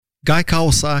Guy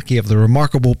Kawasaki of the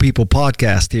Remarkable People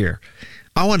podcast here.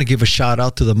 I want to give a shout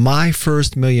out to the My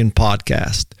First Million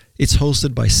podcast. It's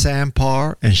hosted by Sam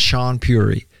Parr and Sean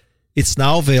Puri. It's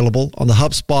now available on the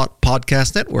HubSpot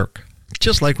podcast network,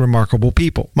 just like Remarkable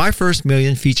People. My First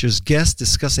Million features guests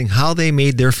discussing how they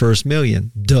made their first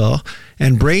million,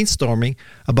 and brainstorming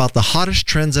about the hottest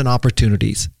trends and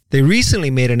opportunities. They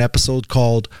recently made an episode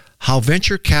called How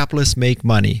Venture Capitalists Make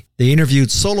Money. They interviewed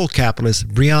solo capitalist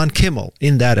Brian Kimmel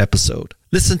in that episode.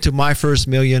 Listen to My First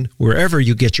Million wherever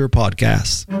you get your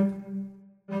podcasts.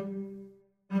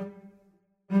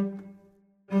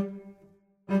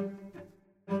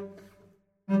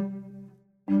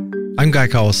 I'm Guy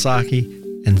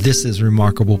Kawasaki, and this is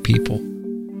Remarkable People.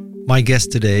 My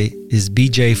guest today is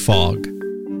BJ Fogg.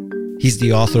 He's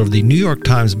the author of the New York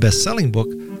Times best-selling book,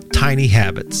 Tiny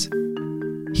Habits.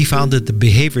 He founded the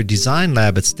Behavior Design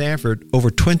Lab at Stanford over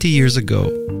 20 years ago.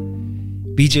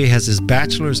 BJ has his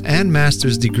bachelor's and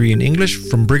master's degree in English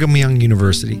from Brigham Young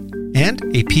University and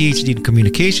a PhD in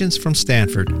communications from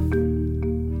Stanford.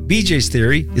 BJ's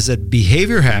theory is that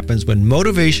behavior happens when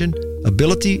motivation,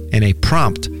 ability, and a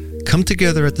prompt come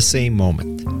together at the same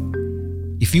moment.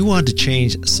 If you want to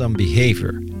change some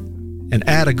behavior and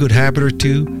add a good habit or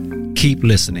two, keep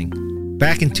listening.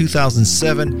 Back in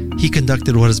 2007, he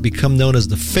conducted what has become known as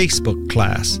the Facebook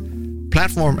class.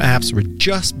 Platform apps were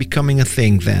just becoming a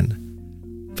thing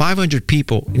then. 500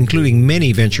 people, including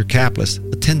many venture capitalists,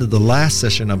 attended the last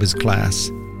session of his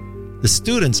class. The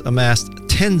students amassed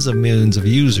tens of millions of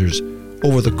users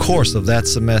over the course of that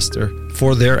semester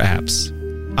for their apps.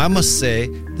 I must say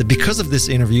that because of this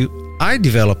interview, I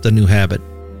developed a new habit.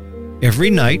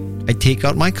 Every night, I take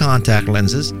out my contact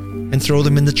lenses and throw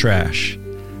them in the trash.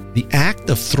 The act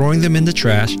of throwing them in the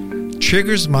trash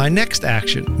triggers my next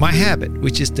action, my habit,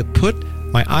 which is to put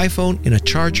my iPhone in a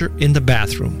charger in the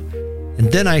bathroom. And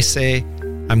then I say,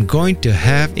 I'm going to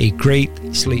have a great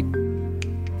sleep.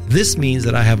 This means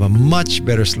that I have a much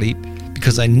better sleep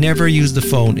because I never use the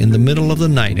phone in the middle of the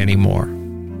night anymore.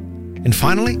 And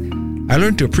finally, I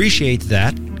learned to appreciate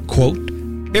that, quote,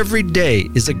 every day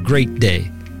is a great day,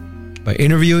 by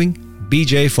interviewing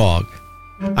BJ Fogg.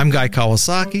 I'm Guy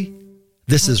Kawasaki.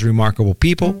 This is Remarkable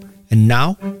People, and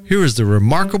now, here is the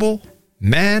remarkable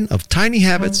man of tiny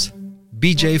habits,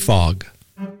 BJ Fogg.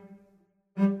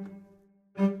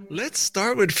 Let's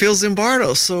start with Phil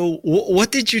Zimbardo. So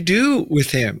what did you do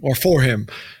with him or for him?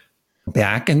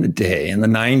 Back in the day, in the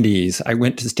 90s, I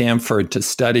went to Stanford to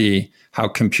study how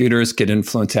computers could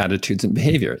influence attitudes and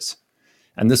behaviors.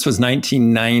 And this was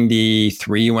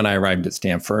 1993 when I arrived at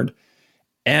Stanford.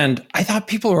 And I thought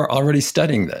people were already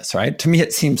studying this, right? To me,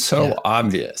 it seemed so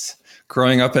obvious.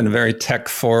 Growing up in a very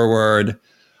tech-forward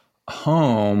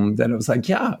home, that it was like,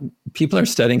 yeah, people are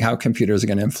studying how computers are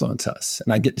going to influence us.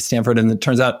 And I get to Stanford, and it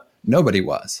turns out nobody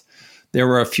was. There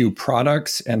were a few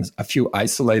products and a few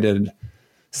isolated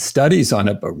studies on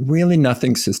it, but really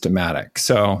nothing systematic.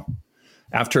 So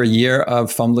after a year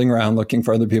of fumbling around looking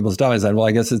for other people's stuff, I said, well,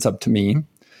 I guess it's up to me.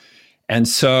 And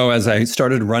so as I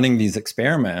started running these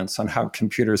experiments on how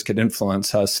computers could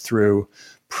influence us through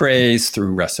praise,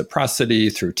 through reciprocity,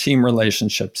 through team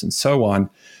relationships, and so on,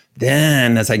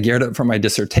 then as I geared up for my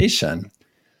dissertation,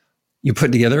 you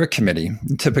put together a committee.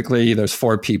 Typically, there's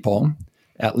 4 people,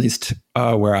 at least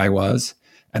where I was.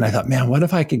 And I thought, man, what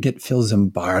if I could get Phil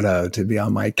Zimbardo to be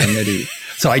on my committee?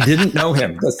 So I didn't know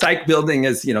him. The psych building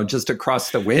is, just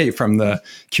across the way from the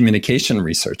communication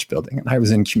research building. And I was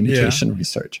in communication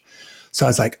research. So I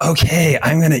was like, okay,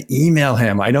 I'm going to email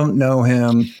him. I don't know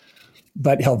him,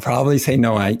 but he'll probably say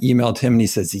no. I emailed him and he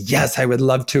says, yes, I would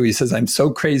love to. He says, I'm so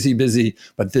crazy busy,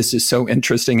 but this is so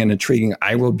interesting and intriguing.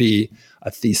 I will be a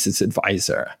thesis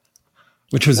advisor,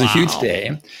 which was a huge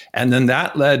day. And then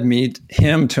that led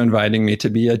him to inviting me to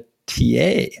be a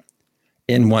TA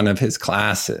in one of his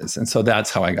classes. And so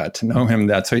that's how I got to know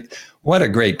him. What a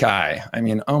great guy. I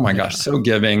mean, oh my gosh, so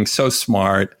giving, so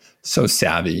smart, so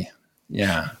savvy.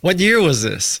 Yeah. What year was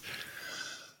this?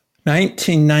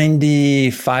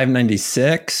 1995,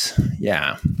 96.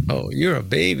 Yeah. Oh, you're a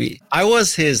baby. I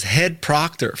was his head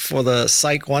proctor for the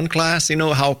Psych 1 class. You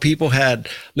know how people had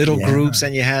little groups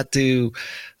and you had to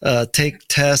take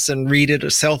tests and read it,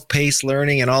 self-paced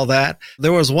learning and all that.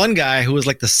 There was one guy who was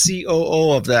like the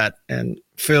COO of that, and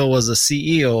Phil was the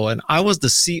CEO, and I was the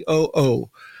COO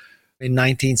in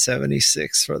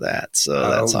 1976 for that. So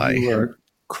that's how you were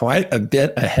quite a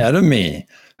bit ahead of me.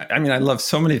 I mean, I love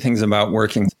so many things about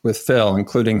working with Phil,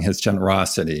 including his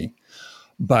generosity,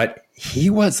 but he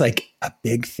was like a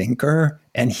big thinker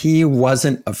and he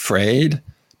wasn't afraid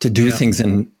to do things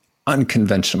in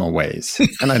unconventional ways.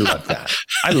 And I love that.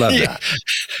 I love that.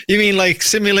 You mean like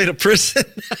simulate a prison?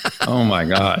 Oh my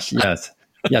gosh. Yes.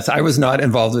 Yes. I was not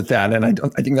involved with that. And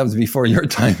I think that was before your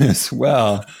time as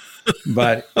well.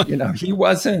 But, he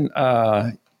wasn't,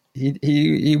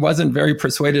 he wasn't very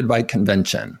persuaded by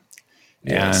convention.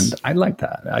 Yes. And I like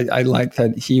that. I like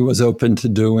that he was open to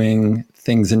doing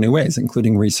things in new ways,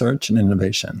 including research and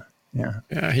innovation.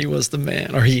 Yeah, he was the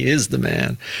man, or he is the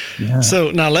man. Yeah. So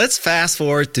now let's fast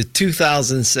forward to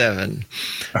 2007,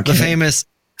 the famous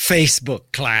Facebook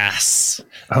class.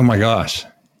 Oh my gosh.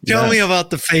 Tell me about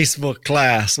the Facebook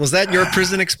class. Was that your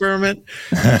prison experiment?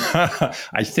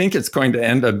 I think it's going to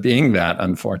end up being that,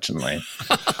 unfortunately.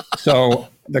 So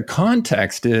the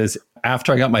context is,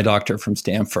 after I got my doctorate from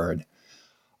Stanford,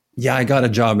 I got a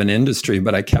job in industry,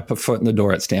 but I kept a foot in the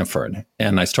door at Stanford,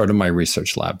 and I started my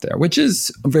research lab there, which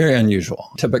is very unusual.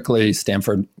 Typically,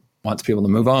 Stanford wants people to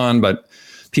move on, but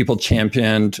people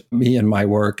championed me and my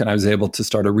work, and I was able to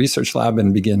start a research lab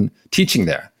and begin teaching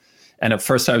there. And at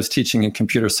first, I was teaching in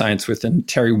computer science within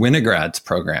Terry Winograd's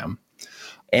program.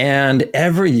 And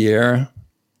every year,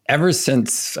 ever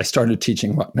since I started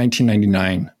teaching,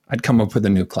 1999, I'd come up with a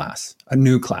new class.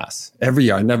 Every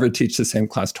year. I'd never teach the same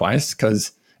class twice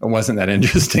because it wasn't that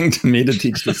interesting to me to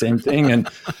teach the same thing. And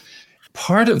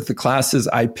part of the classes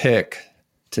I pick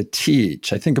to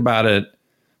teach, I think about it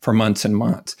for months and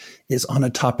months, is on a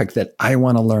topic that I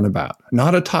want to learn about.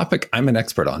 Not a topic I'm an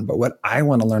expert on, but what I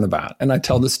want to learn about. And I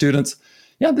tell the students,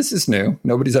 this is new.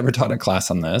 Nobody's ever taught a class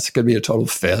on this. It could be a total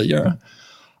failure,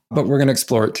 but we're going to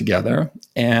explore it together.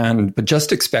 But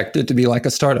just expect it to be like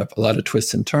a startup, a lot of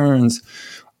twists and turns.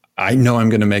 I know I'm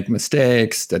going to make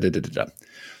mistakes,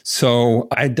 So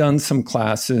I'd done some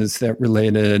classes that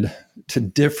related to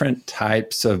different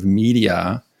types of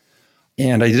media.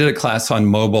 And I did a class on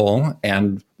mobile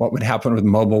and what would happen with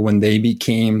mobile when they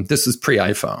became, this is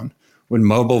pre-iPhone, when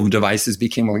mobile devices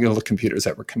became little computers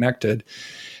that were connected.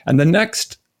 And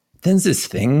there's this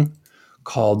thing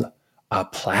called a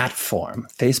platform.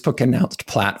 Facebook announced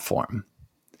platform.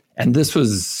 And this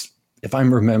was, if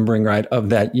I'm remembering right, of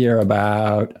that year,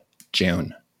 about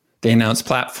June. They announced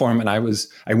platform, and I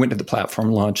went to the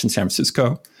platform launch in San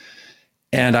Francisco,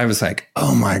 and I was like,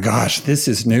 oh my gosh, this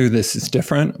is new, this is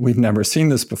different. We've never seen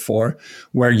this before,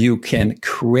 where you can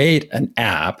create an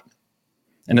app.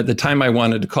 And at the time I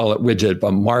wanted to call it widget,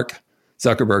 but Mark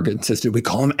Zuckerberg insisted we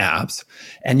call them apps.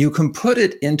 And you can put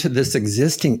it into this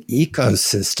existing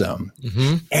ecosystem,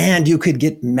 and you could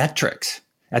get metrics.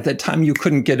 At that time, you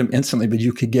couldn't get them instantly, but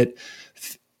you could get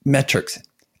metrics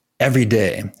every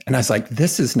day. And I was like,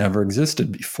 this has never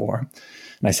existed before.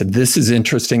 And I said, this is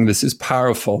interesting. This is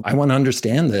powerful. I want to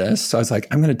understand this. So I was like,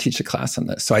 I'm going to teach a class on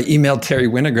this. So I emailed Terry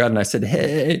Winograd and I said,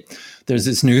 hey, there's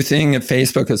this new thing at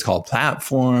Facebook. It's called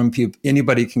Platform.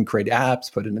 Anybody can create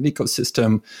apps, put it in an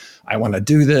ecosystem. I want to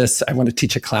do this. I want to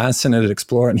teach a class in it,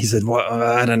 explore it. And he said, well,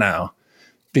 I don't know.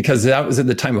 Because that was at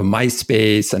the time of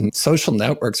MySpace and social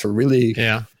networks were really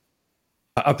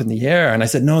up in the air. And I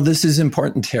said, no, this is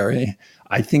important, Terry.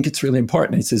 I think it's really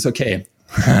important. He says, okay,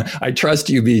 I trust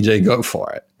you, BJ, go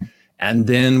for it. And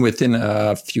then within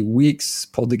a few weeks,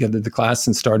 pulled together the class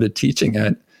and started teaching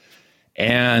it.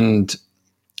 And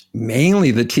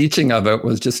mainly the teaching of it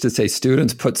was just to say,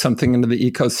 students, put something into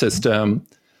the ecosystem.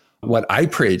 What I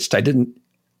preached,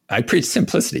 I preached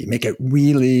simplicity, make it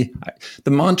really,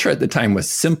 the mantra at the time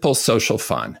was simple social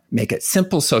fun. Make it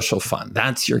simple social fun.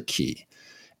 That's your key.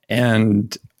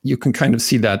 And you can kind of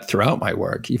see that throughout my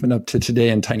work, even up to today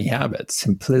in Tiny Habits.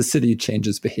 Simplicity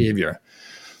changes behavior.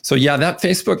 So that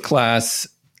Facebook class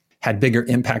had bigger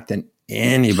impact than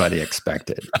anybody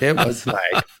expected. It was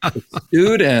like the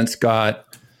students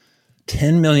got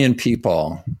 10 million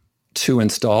people to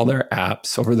install their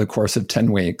apps over the course of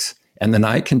 10 weeks. And then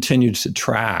I continued to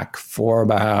track for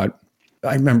about,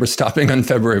 I remember stopping on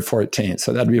February 14th.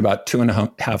 So that'd be about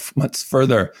 2.5 months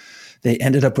further. They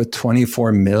ended up with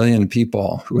 24 million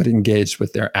people who had engaged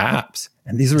with their apps.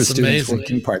 And these were students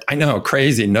working part. I know,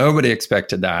 crazy. Nobody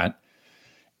expected that.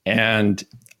 And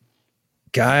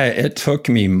it took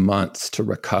me months to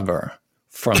recover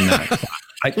from that.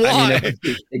 I mean, it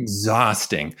was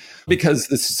exhausting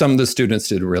because some of the students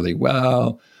did really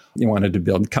well. You wanted to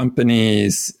build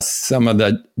companies. Some of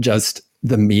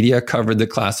the media covered the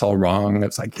class all wrong.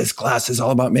 It's like, this class is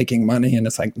all about making money. And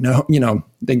it's like, no,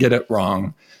 they get it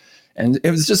wrong. And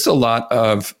it was just a lot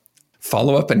of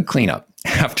follow-up and cleanup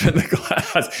after the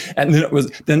class. And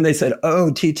then they said,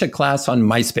 teach a class on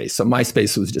MySpace. So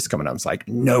MySpace was just coming up. I was like,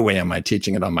 no way am I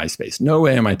teaching it on MySpace. No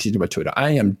way am I teaching about Twitter.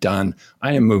 I am done.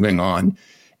 I am moving on.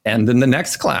 And then the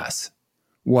next class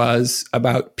was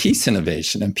about peace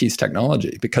innovation and peace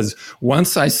technology. Because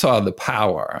once I saw the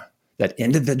power that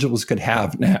individuals could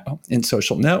have now in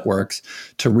social networks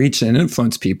to reach and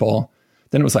influence people,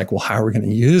 then it was like, well, how are we going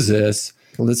to use this?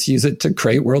 Well, let's use it to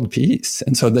create world peace.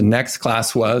 And so the next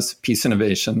class was Peace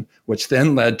Innovation, which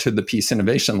then led to the Peace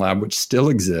Innovation Lab, which still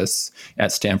exists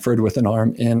at Stanford with an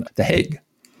arm in The Hague.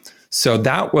 So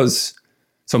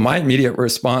my immediate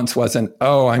response wasn't,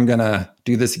 oh, I'm going to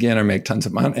do this again or make tons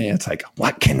of money. It's like,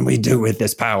 what can we do with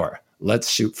this power? Let's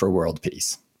shoot for world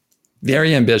peace.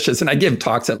 Very ambitious. And I give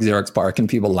talks at Xerox PARC and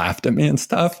people laughed at me and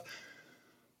stuff.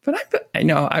 But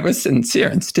I was sincere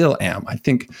and still am. I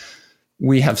think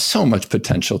we have so much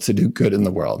potential to do good in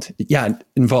the world. Yeah, it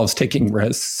involves taking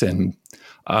risks and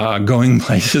going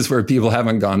places where people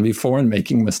haven't gone before and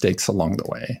making mistakes along the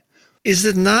way. Is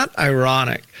it not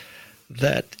ironic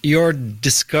that your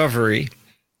discovery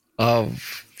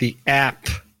of the app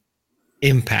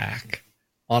impact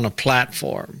on a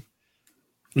platform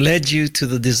led you to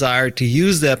the desire to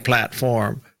use that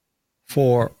platform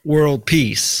for world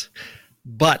peace?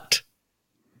 But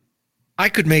I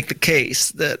could make the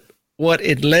case that what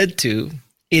it led to,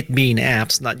 it being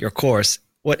apps, not your course,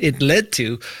 what it led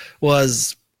to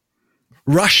was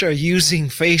Russia using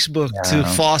Facebook to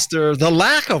foster the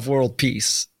lack of world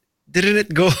peace. Didn't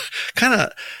it go kind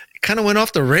of went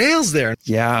off the rails there?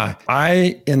 Yeah.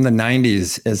 In the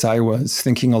 90s, as I was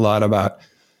thinking a lot about,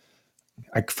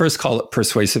 I first call it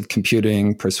persuasive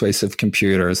computing, persuasive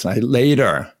computers.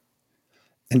 And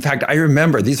in fact, I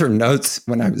remember, these are notes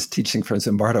when I was teaching for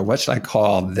Zimbardo, what should I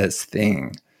call this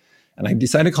thing? And I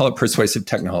decided to call it persuasive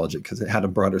technology because it had a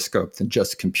broader scope than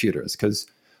just computers, because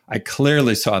I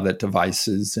clearly saw that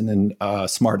devices and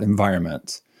smart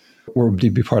environments would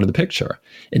be part of the picture.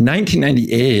 In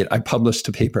 1998, I published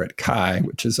a paper at CHI,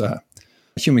 which is a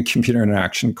human-computer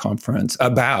interaction conference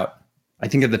about, I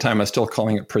think at the time I was still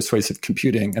calling it persuasive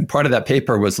computing. And part of that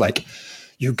paper was like,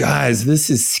 you guys, this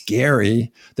is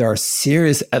scary. There are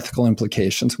serious ethical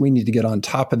implications. We need to get on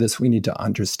top of this. We need to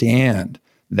understand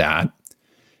that.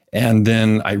 And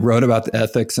then I wrote about the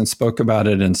ethics and spoke about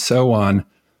it and so on.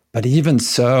 But even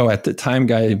so, at the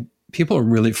time, people were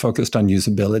really focused on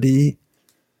usability.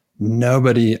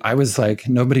 Nobody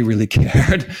really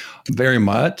cared very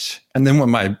much. And then when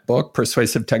my book,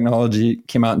 Persuasive Technology,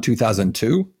 came out in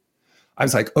 2002, I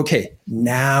was like, okay,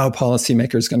 now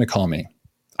policymakers going to call me.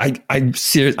 I'm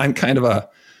serious. I'm kind of a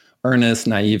earnest,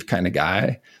 naive kind of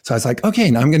guy. So I was like,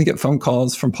 okay, now I'm going to get phone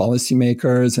calls from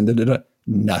policymakers and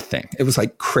nothing. It was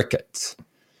like crickets.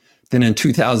 Then in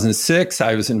 2006,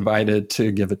 I was invited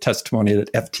to give a testimony at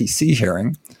an FTC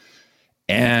hearing.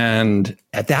 And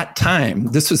at that time,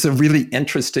 this was a really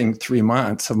interesting 3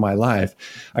 months of my life.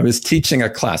 I was teaching a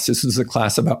class. This was a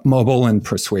class about mobile and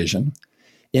persuasion.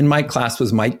 In my class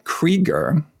was Mike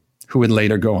Krieger, who would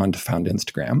later go on to found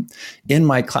Instagram. In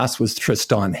my class was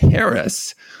Tristan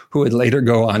Harris, who would later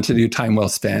go on to do Time Well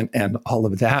Spent and all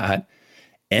of that.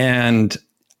 And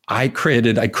I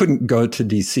couldn't go to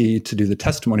DC to do the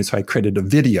testimony, so I created a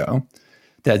video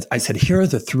that I said, here are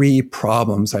the 3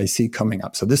 problems I see coming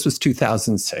up. So this was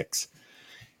 2006.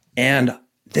 And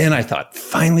then I thought,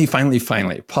 finally,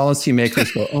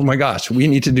 policymakers go, oh my gosh, we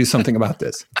need to do something about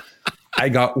this. I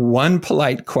got one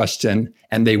polite question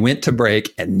and they went to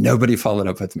break and nobody followed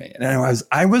up with me. And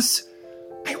I was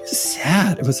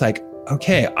sad. It was like,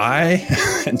 okay,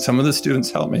 and some of the students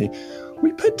helped me.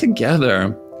 We put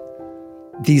together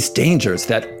these dangers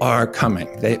that are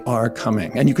coming. They are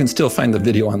coming. And you can still find the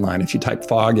video online. If you type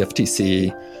FOG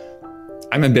FTC,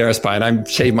 I'm embarrassed by it. I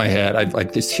shaved my head. I have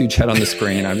like this huge head on the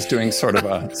screen. I was doing sort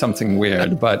of something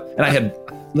weird, and I had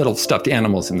little stuffed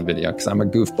animals in the video because I'm a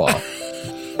goofball.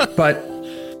 But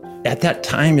at that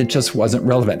time, it just wasn't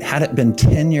relevant. Had it been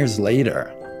 10 years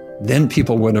later, then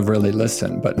people would have really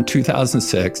listened. But in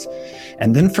 2006,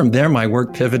 and then from there, my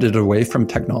work pivoted away from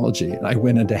technology. I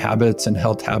went into habits and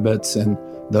health habits and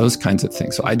those kinds of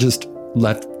things. So I just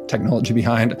left technology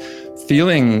behind,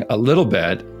 feeling a little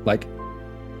bit like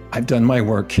I've done my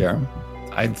work here.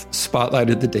 I've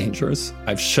spotlighted the dangers.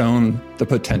 I've shown the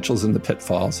potentials and the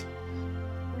pitfalls,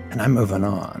 and I'm moving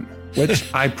on.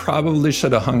 Which I probably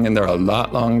should have hung in there a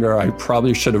lot longer. I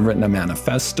probably should have written a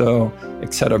manifesto,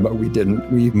 et cetera, but we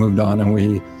didn't. We moved on and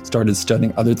we started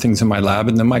studying other things in my lab.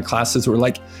 And then my classes were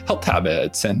like health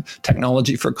habits and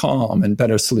technology for calm and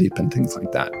better sleep and things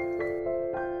like that.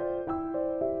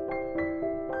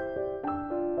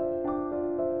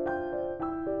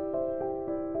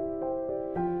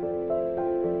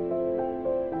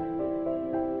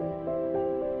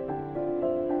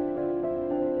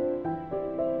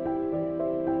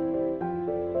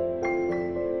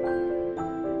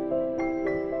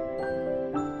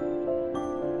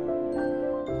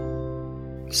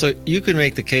 So you could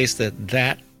make the case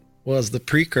that was the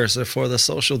precursor for the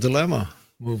Social Dilemma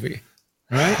movie,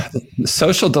 right? The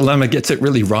Social Dilemma gets it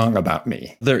really wrong about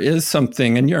me. There is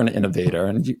something, and you're an innovator,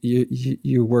 and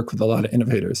you work with a lot of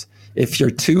innovators. If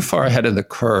you're too far ahead of the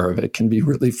curve, it can be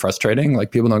really frustrating.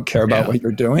 Like people don't care about what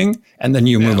you're doing, and then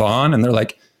you move on, and they're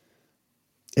like,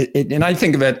 and I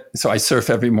think of it, so I surf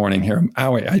every morning here in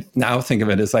Maui. I now think of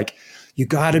it as like, you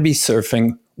got to be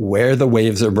surfing where the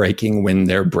waves are breaking when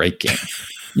they're breaking.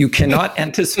 You cannot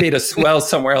anticipate a swell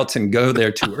somewhere else and go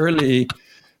there too early,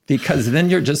 because then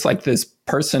you're just like this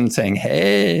person saying,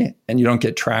 hey, and you don't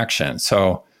get traction.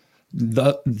 So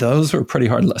those were pretty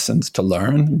hard lessons to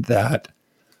learn, that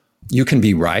you can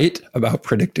be right about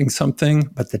predicting something,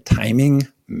 but the timing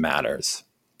matters.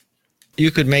 You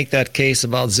could make that case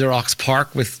about Xerox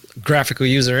PARC with graphical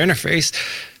user interface.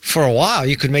 For a while,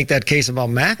 you could make that case about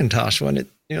Macintosh when it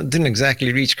didn't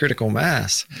exactly reach critical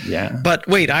mass. Yeah. But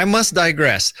wait, I must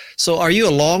digress. So are you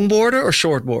a longboarder or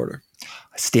shortboarder?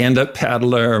 Stand-up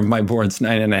paddler. My board's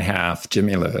 9.5,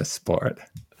 Jimmy Lewis board.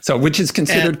 So, which is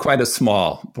considered quite a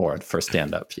small board for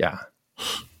stand-up. Yeah.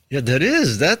 Yeah, that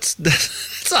is. That's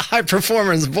a high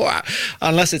performance board,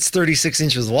 unless it's 36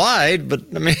 inches wide. But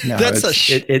I mean, no, that's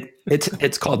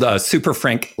it's called a Super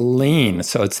Frank Lean.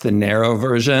 So it's the narrow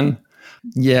version.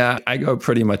 Yeah, I go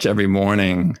pretty much every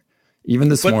morning. Even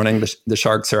this morning, the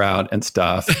sharks are out and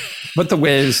stuff. But the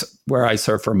waves where I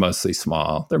surf are mostly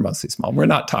small. They're mostly small. We're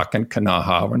not talking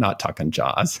Kanaha. We're not talking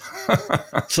Jaws.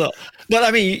 But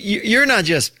I mean, you're not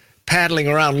just paddling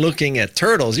around looking at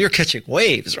turtles. You're catching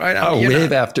waves, right?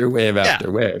 Wave after wave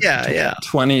after wave. Yeah.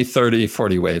 20, 30,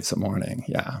 40 waves a morning.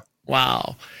 Yeah.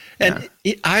 Wow. And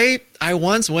I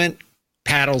once went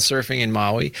paddle surfing in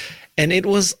Maui, and it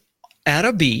was at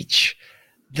a beach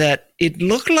that it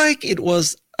looked like it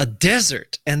was a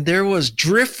desert, and there was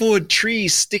driftwood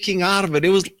trees sticking out of it. It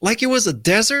was like it was a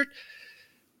desert,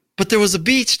 but there was a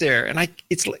beach there, and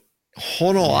it's like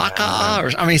Honoaka,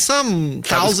 or I mean, some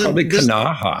thousand.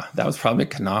 That was probably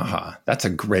Kanaha. That's a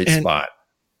great spot.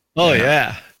 Oh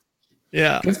yeah.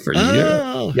 Good for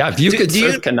you. Yeah, if you could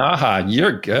surf Kanaha,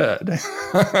 you're good.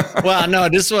 Well, no,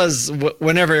 this was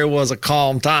whenever it was a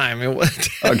calm time. It was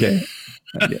okay.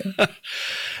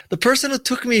 The person who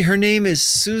took me, her name is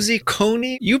Susie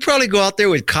Coney. You probably go out there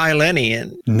with Kai Lenny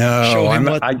and show him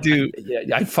what to do.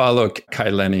 I follow Kai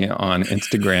Lenny on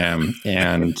Instagram,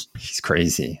 and he's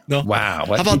crazy. No. Wow.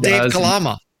 How about Dave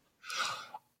Kalama?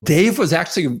 Dave was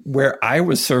actually where I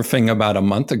was surfing about a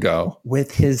month ago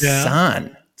with his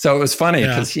son. So it was funny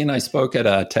because he and I spoke at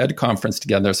a TED conference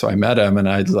together. So I met him, and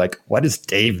I was like, what is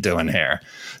Dave doing here?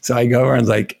 So I go over and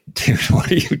like, dude,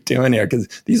 what are you doing here? Because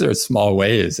these are small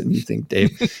waves. And you think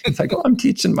Dave, it's like, oh, I'm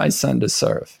teaching my son to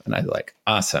surf. And I was like,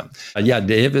 awesome.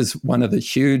 Dave is one of the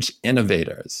huge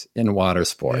innovators in water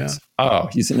sports. Yeah. Oh,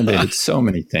 he's innovated so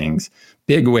many things.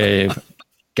 Big wave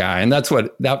guy. And that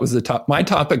was my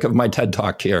topic of my TED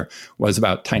Talk here was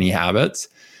about tiny habits.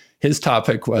 His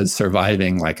topic was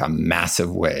surviving like a massive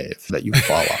wave that you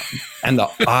fall on. And the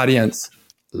audience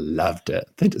loved it.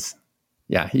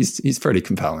 He's pretty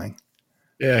compelling.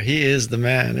 Yeah, he is the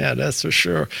man. Yeah, that's for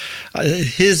sure.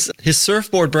 His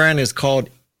surfboard brand is called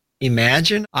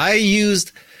Imagine.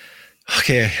 This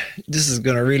is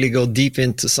going to really go deep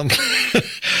into some.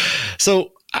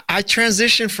 So I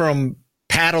transitioned from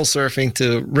paddle surfing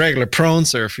to regular prone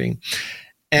surfing.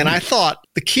 And I thought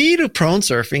the key to prone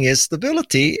surfing is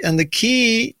stability. And the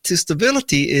key to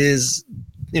stability is,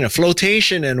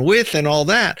 flotation and width and all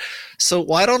that. So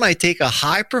why don't I take a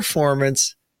high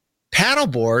performance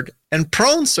paddleboard and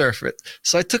prone surf it?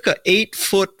 So I took a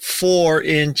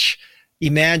 8'4"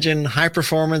 Imagine high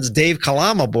performance Dave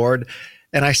Kalama board,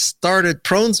 and I started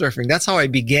prone surfing. That's how I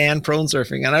began prone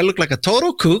surfing. And I looked like a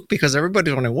total kook because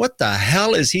everybody's wondering, what the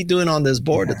hell is he doing on this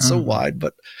board? It's so wide,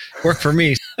 but worked for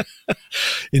me.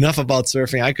 Enough about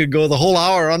surfing. I could go the whole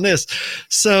hour on this.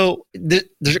 So there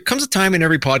comes a time in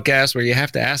every podcast where you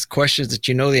have to ask questions that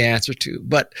you know the answer to.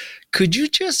 But could you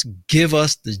just give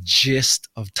us the gist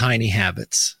of Tiny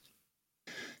Habits?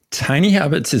 Tiny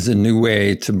Habits is a new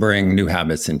way to bring new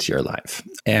habits into your life.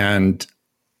 And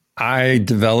I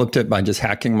developed it by just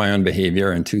hacking my own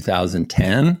behavior in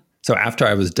 2010. So after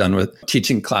I was done with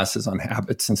teaching classes on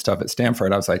habits and stuff at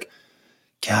Stanford, I was like,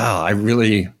 I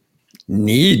really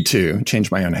need to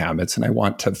change my own habits, and I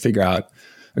want to figure out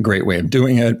a great way of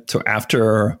doing it. So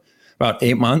after about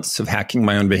 8 months of hacking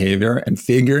my own behavior and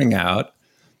figuring out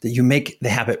that you make the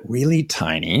habit really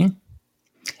tiny,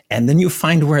 and then you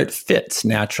find where it fits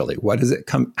naturally. What does it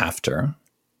come after?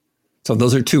 So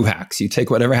those are two hacks. You take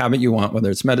whatever habit you want,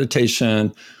 whether it's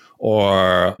meditation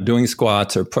or doing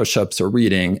squats or push-ups or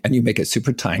reading, and you make it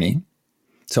super tiny.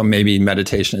 So maybe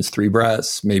meditation is 3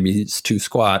 breaths, maybe it's 2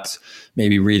 squats,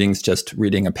 maybe reading's just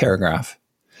reading a paragraph.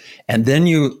 And then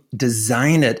you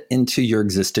design it into your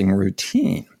existing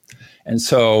routine. And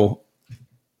so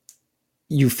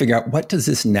you figure out, what does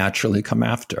this naturally come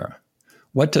after?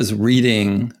 What does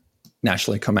reading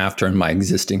naturally come after in my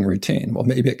existing routine? Well,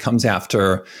 maybe it comes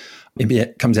after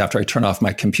I turn off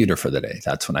my computer for the day.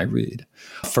 That's when I read.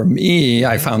 For me,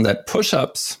 I found that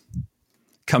push-ups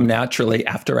come naturally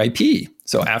after I pee.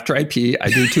 So after I pee, I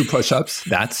do 2 push-ups.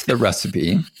 That's the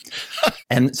recipe.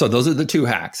 And so those are the 2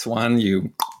 hacks. 1,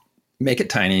 you make it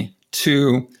tiny.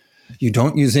 2, you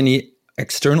don't use any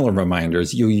external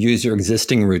reminders. You use your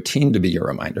existing routine to be your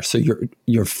reminder. So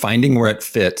you're finding where it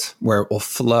fits, where it will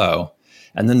flow.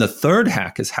 And then the 3rd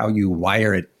hack is how you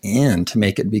wire it in to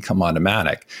make it become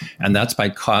automatic. And that's by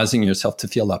causing yourself to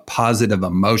feel a positive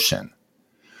emotion.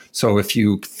 So if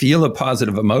you feel a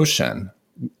positive emotion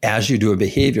as you do a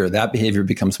behavior, that behavior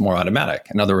becomes more automatic.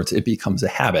 In other words, it becomes a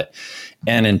habit.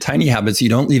 And in Tiny Habits, you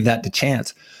don't leave that to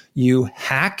chance. You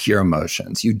hack your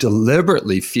emotions. You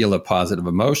deliberately feel a positive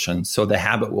emotion so the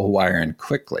habit will wire in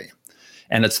quickly.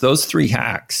 And it's those 3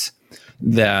 hacks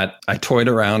that I toyed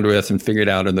around with and figured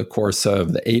out in the course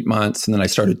of the 8 months. And then I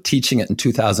started teaching it in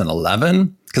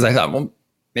 2011 because I thought, well,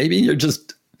 maybe you're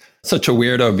just such a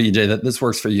weirdo, BJ, that this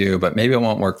works for you, but maybe it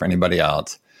won't work for anybody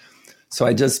else. So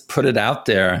I just put it out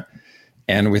there.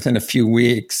 And within a few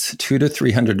weeks, 200 to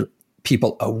 300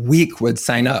 people a week would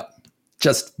sign up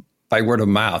just by word of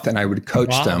mouth. And I would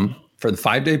coach them for the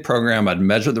 5-day program. I'd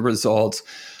measure the results.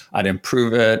 I'd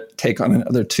improve it, take on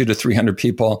another 200 to 300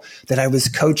 people that I was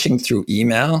coaching through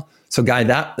email. So Guy,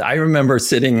 I remember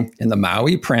sitting in the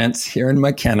Maui Prince here in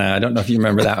McKenna. I don't know if you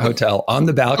remember that hotel, on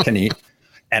the balcony.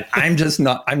 And I'm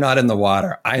not in the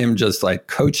water. I am just like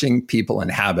coaching people in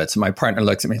habits. And my partner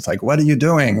looks at me, it's like, what are you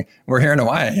doing? We're here in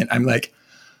Hawaii. And I'm like,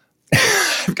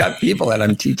 I've got people that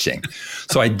I'm teaching.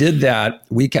 So I did that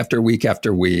week after week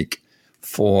after week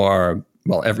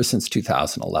ever since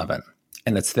 2011.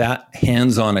 And it's that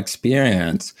hands-on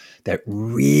experience that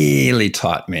really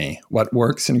taught me what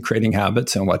works in creating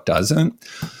habits and what doesn't.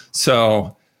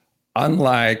 So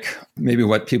unlike maybe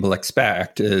what people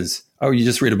expect is, oh, you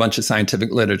just read a bunch of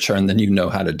scientific literature and then you know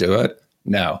how to do it.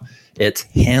 No, it's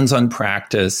hands-on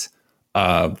practice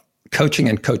of coaching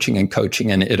and coaching and coaching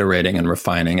and iterating and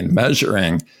refining and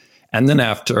measuring. And then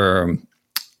I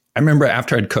remember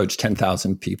after I'd coached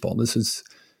 10,000 people,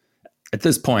 at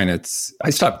this point, I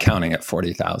stopped counting at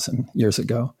 40,000 years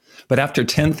ago. But after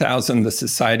 10,000, the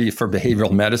Society for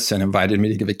Behavioral Medicine invited me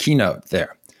to give a keynote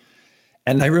there.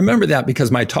 And I remember that because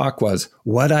my talk was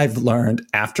what I've learned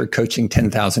after coaching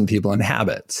 10,000 people in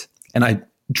habits. And I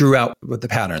drew out what the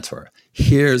patterns were.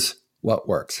 Here's what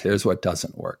works. Here's what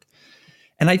doesn't work.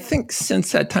 And I think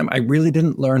since that time, I really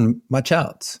didn't learn much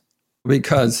else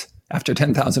because after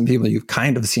 10,000 people, you've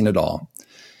kind of seen it all.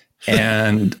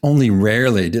 And only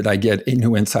rarely did I get a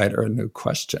new insight or a new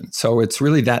question. So it's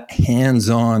really that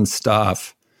hands-on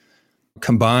stuff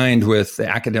combined with the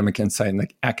academic insight and the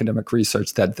academic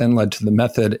research that then led to the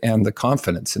method and the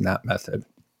confidence in that method.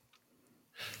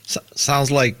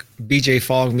 Sounds like BJ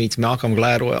Fogg meets Malcolm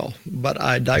Gladwell, but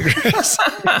I digress.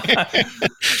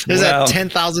 There's that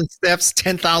 10,000 steps,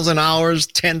 10,000 hours,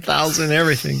 10,000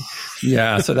 everything.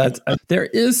 Yeah, so there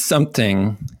is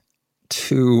something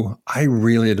I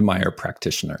really admire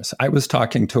practitioners. I was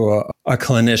talking to a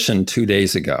clinician 2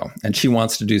 days ago, and she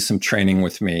wants to do some training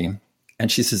with me. And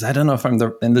she says, I don't know if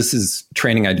and this is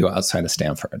training I do outside of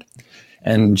Stanford.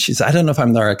 And she said, I don't know if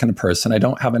I'm the right kind of person. I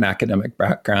don't have an academic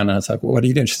background. And I was like, well, what do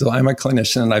you do? She said, well, I'm a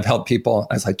clinician and I've helped people.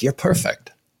 I was like, you're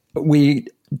perfect. But we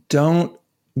don't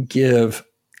give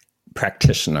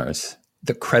practitioners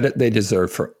the credit they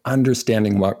deserve for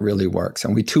understanding what really works.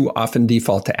 And we too often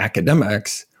default to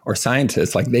academics or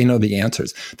scientists, like they know the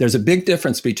answers. There's a big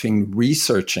difference between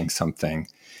researching something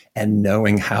and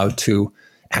knowing how to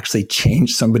actually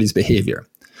change somebody's behavior.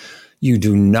 You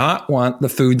do not want the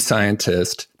food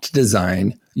scientist to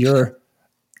design your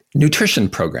nutrition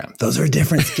program. Those are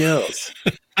different skills.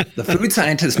 The food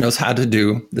scientist knows how to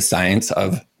do the science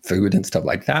of food and stuff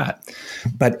like that.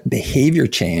 But behavior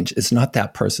change is not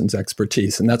that person's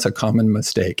expertise, and that's a common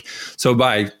mistake. So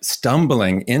by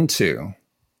stumbling into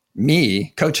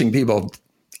me coaching people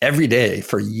every day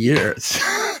for years,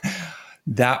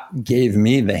 that gave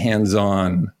me the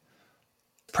hands-on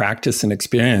practice and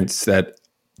experience that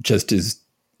just is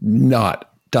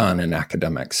not done in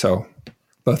academics. So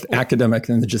both academic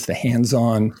and just the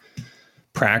hands-on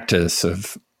practice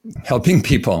of helping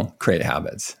people create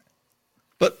habits.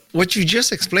 But what you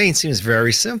just explained seems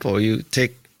very simple. You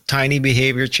take tiny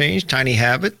behavior change, tiny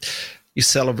habit, you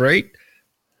celebrate.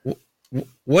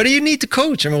 What do you need to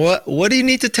coach? I mean, what do you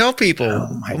need to tell people?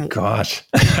 Oh my gosh.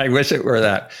 I wish it were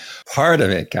that. Part of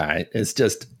it, Guy, is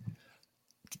just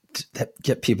to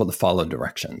get people to follow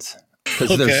directions.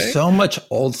 Because there's so much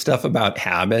old stuff about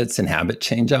habits and habit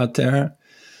change out there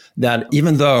that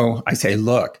even though I say,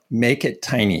 look, make it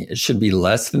tiny, it should be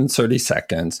less than 30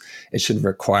 seconds. It should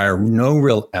require no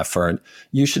real effort.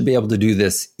 You should be able to do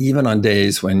this even on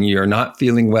days when you're not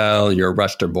feeling well, you're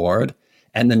rushed or bored.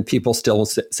 And then people still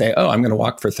say, oh, I'm going to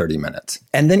walk for 30 minutes.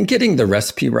 And then getting the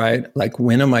recipe right, like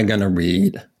when am I going to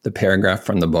read the paragraph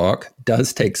from the book,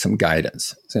 does take some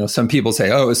guidance. So, some people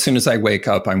say, oh, as soon as I wake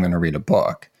up, I'm going to read a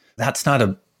book. That's not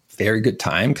a very good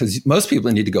time because most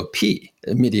people need to go pee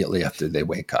immediately after they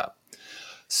wake up.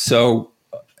 So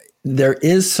there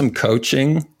is some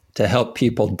coaching to help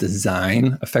people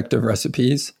design effective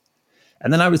recipes.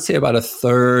 And then I would say about a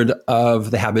third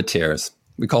of the habiteers,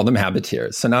 we call them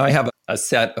habiteers. So now I have a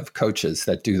set of coaches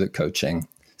that do the coaching,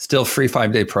 still free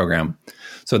 5-day program.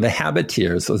 So the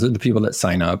habiteers, those are the people that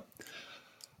sign up.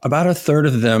 About a third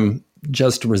of them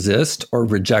just resist or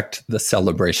reject the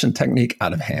celebration technique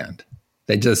out of hand.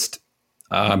 They just,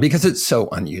 because it's so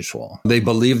unusual. They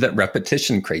believe that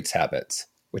repetition creates habits,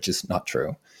 which is not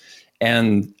true.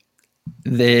 And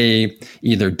they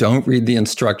either don't read the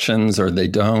instructions or they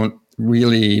don't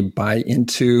really buy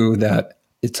into that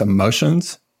it's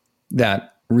emotions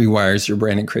that rewires your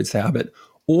brain and creates a habit,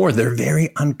 or they're very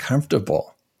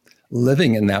uncomfortable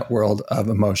living in that world of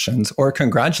emotions or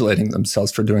congratulating themselves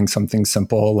for doing something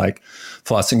simple like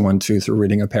flossing one tooth or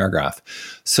reading a paragraph.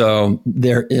 So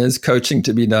there is coaching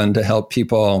to be done to help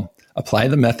people apply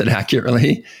the method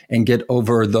accurately and get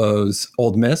over those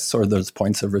old myths or those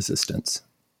points of resistance.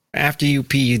 After you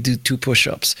pee, you do 2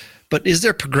 push-ups. But is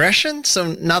there progression?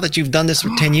 So now that you've done this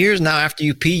for 10 years, now after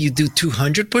you pee, you do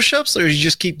 200 push-ups, or you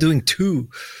just keep doing 2?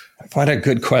 What a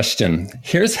good question.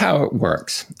 Here's how it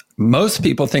works. Most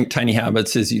people think tiny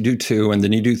habits is you do 2 and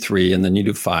then you do 3 and then you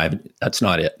do 5. That's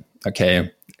not it. Okay.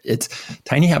 It's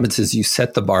tiny habits is you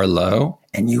set the bar low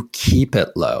and you keep it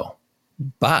low.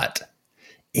 But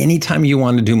anytime you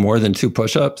want to do more than 2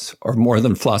 push-ups or more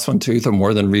than floss one tooth or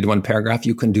more than read 1 paragraph,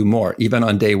 you can do more, even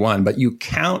on day 1, but you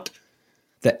count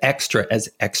the extra as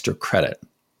extra credit.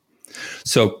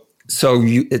 So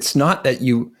it's not that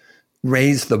you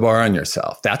raise the bar on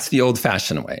yourself. That's the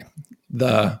old-fashioned way.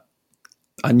 The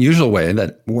unusual way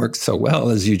that works so well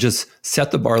is you just set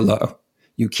the bar low.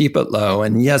 You keep it low.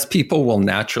 And yes, people will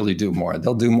naturally do more.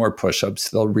 They'll do more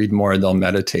push-ups. They'll read more. They'll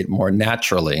meditate more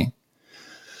naturally.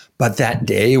 But that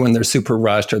day when they're super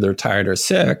rushed or they're tired or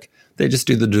sick, they just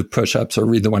do the push-ups or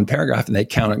read the 1 paragraph and they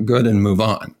count it good and move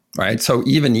on, right? So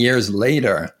even years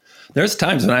later, there's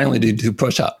times when I only do 2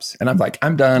 push-ups and I'm like,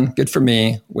 I'm done. Good for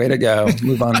me. Way to go.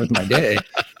 Move on with my day.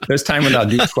 There's time when I'll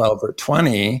do 12 or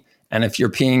 20. And if you're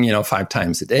peeing, 5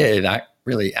 times a day, that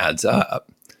really adds up.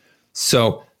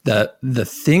 So the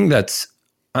thing that's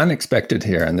unexpected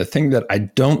here and the thing that I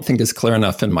don't think is clear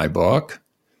enough in my book,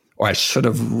 or I should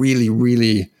have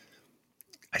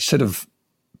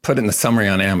put in the summary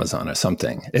on Amazon or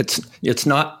something. It's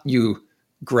not you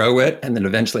grow it and then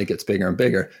eventually it gets bigger and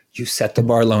bigger. You set the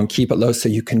bar low and keep it low so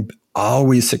you can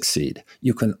always succeed.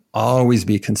 You can always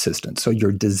be consistent. So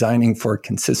you're designing for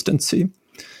consistency.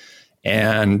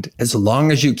 And as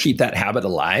long as you keep that habit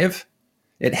alive,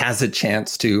 it has a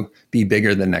chance to be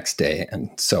bigger the next day and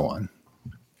so on.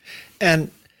 And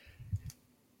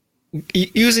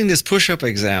using this push-up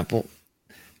example,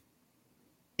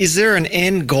 is there an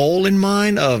end goal in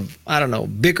mind of, I don't know,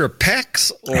 bigger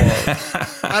pecs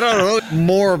or, I don't know,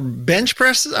 more bench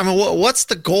presses? I mean, what's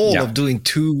the goal of doing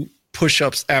 2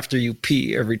 push-ups after you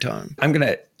pee every time? I'm going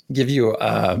to give you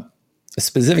a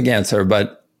specific answer,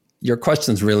 but your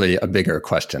question's really a bigger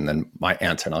question than my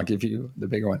answer, and I'll give you the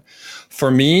bigger one. For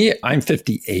me, I'm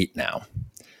 58 now,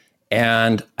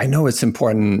 and I know it's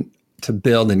important to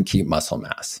build and keep muscle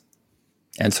mass.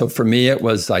 And so for me, it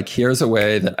was like, here's a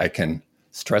way that I can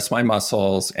stress my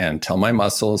muscles and tell my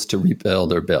muscles to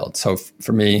rebuild or build. So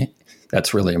for me,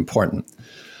 that's really important.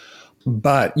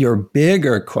 But your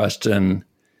bigger question,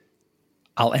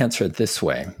 I'll answer it this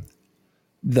way.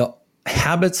 The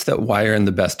habits that wire in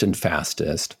the best and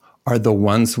fastest are the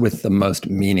ones with the most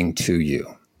meaning to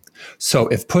you. So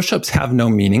if push-ups have no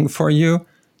meaning for you,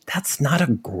 that's not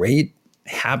a great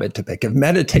habit to pick. If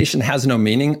meditation has no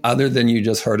meaning other than you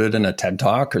just heard it in a TED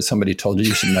Talk or somebody told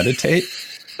you should meditate,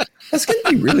 that's going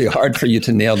to be really hard for you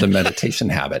to nail the meditation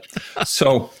habit.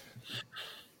 So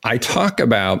I talk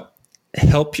about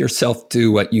help yourself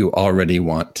do what you already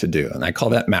want to do. And I call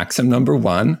that maxim number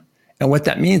 1. And what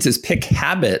that means is pick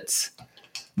habits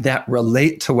that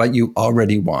relate to what you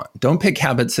already want. Don't pick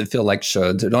habits that feel like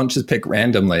shoulds, or don't just pick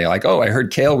randomly like, oh, I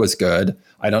heard kale was good.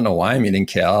 I don't know why I'm eating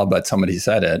kale, but somebody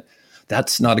said it.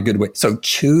 That's not a good way. So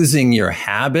choosing your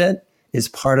habit is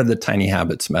part of the Tiny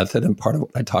Habits method and part of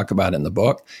what I talk about in the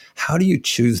book. How do you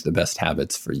choose the best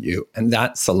habits for you? And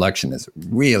that selection is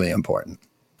really important.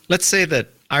 Let's say that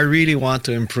I really want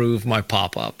to improve my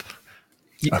pop-up.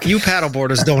 Okay. You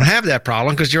paddleboarders don't have that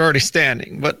problem because you're already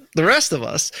standing, but the rest of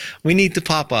us, we need to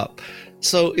pop up.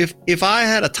 So if I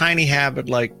had a tiny habit,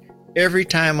 like every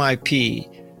time I pee,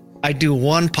 I do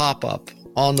one pop-up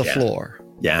on the floor.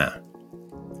 Yeah.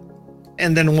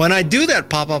 And then when I do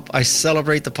that pop-up, I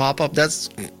celebrate the pop-up. That's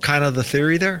kind of the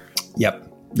theory there.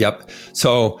 Yep.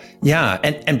 So yeah.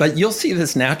 But you'll see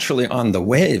this naturally on the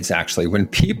waves, actually. When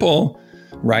people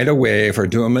ride a wave or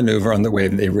do a maneuver on the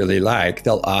wave they really like,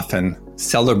 they'll often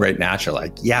celebrate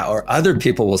naturally. Or other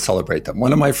people will celebrate them.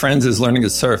 One of my friends is learning to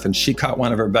surf and she caught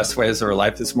one of her best waves of her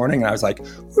life this morning. And I was like,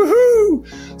 woohoo!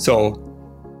 So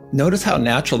notice how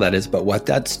natural that is. But what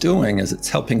that's doing is it's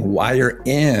helping wire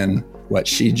in what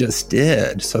she just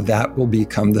did. So that will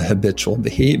become the habitual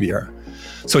behavior.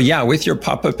 So with your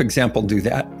pop-up example, do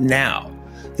that. Now,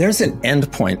 there's an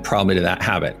end point probably to that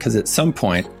habit, because at some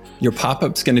point, your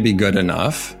pop-up's going to be good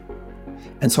enough.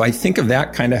 And so I think of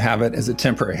that kind of habit as a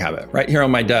temporary habit. Right here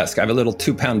on my desk, I have a little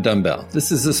 2-pound dumbbell.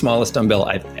 This is the smallest dumbbell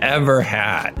I've ever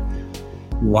had.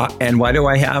 And why do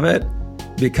I have it?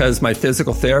 Because my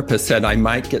physical therapist said I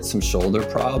might get some shoulder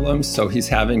problems. So he's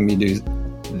having me do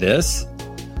this.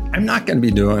 I'm not going to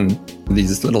be doing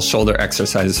these little shoulder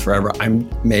exercises forever. I'm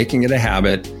making it a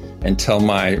habit until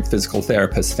my physical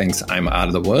therapist thinks I'm out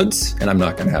of the woods and I'm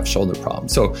not going to have shoulder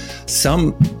problems.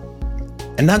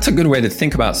 And that's a good way to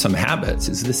think about some habits,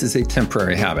 is this is a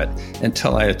temporary habit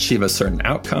until I achieve a certain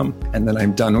outcome, and then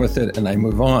I'm done with it and I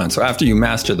move on. So after you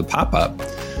master the pop-up,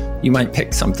 you might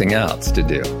pick something else to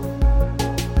do.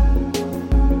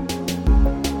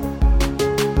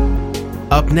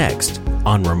 Up next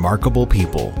on Remarkable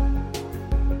People.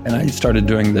 And I started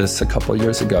doing this a couple of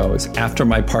years ago, is after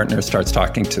my partner starts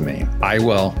talking to me, I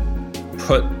will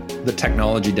put the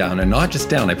technology down, and not just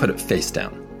down, I put it face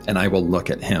down. And I will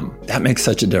look at him. That makes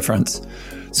such a difference.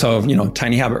 So,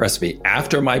 tiny habit recipe.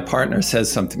 After my partner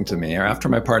says something to me, or after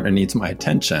my partner needs my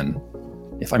attention,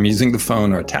 if I'm using the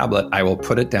phone or a tablet, I will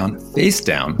put it down, face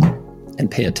down, and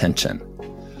pay attention.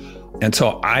 And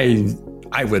so I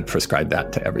would prescribe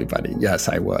that to everybody. Yes,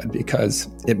 I would, because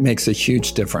it makes a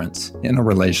huge difference in a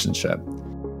relationship.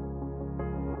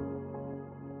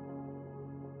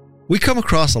 We come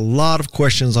across a lot of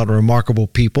questions on Remarkable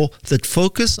People that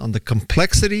focus on the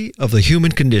complexity of the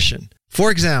human condition.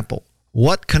 For example,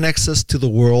 what connects us to the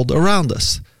world around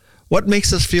us? What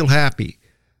makes us feel happy?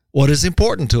 What is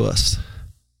important to us?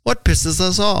 What pisses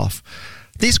us off?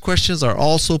 These questions are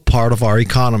also part of our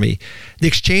economy, the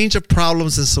exchange of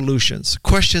problems and solutions,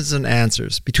 questions and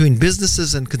answers between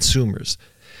businesses and consumers.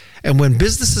 And when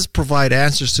businesses provide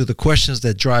answers to the questions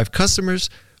that drive customers,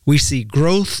 we see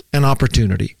growth and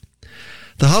opportunity.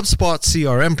 The HubSpot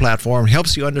CRM platform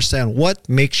helps you understand what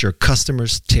makes your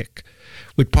customers tick.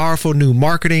 With powerful new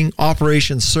marketing,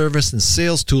 operations, service, and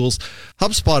sales tools,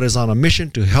 HubSpot is on a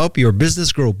mission to help your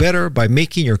business grow better by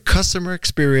making your customer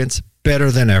experience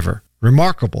better than ever.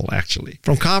 Remarkable, actually.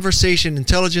 From conversation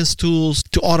intelligence tools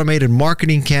to automated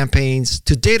marketing campaigns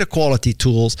to data quality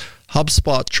tools,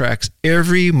 HubSpot tracks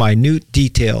every minute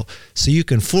detail so you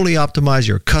can fully optimize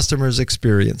your customer's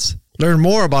experience. Learn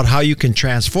more about how you can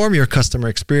transform your customer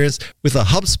experience with a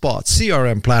HubSpot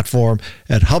CRM platform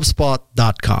at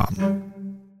HubSpot.com.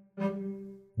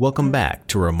 Welcome back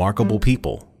to Remarkable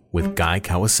People with Guy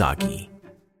Kawasaki.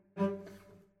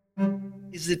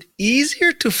 Is it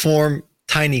easier to form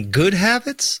tiny good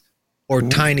habits or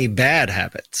tiny bad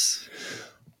habits?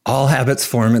 All habits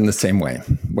form in the same way,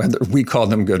 whether we call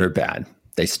them good or bad.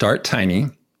 They start tiny,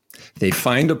 they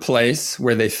find a place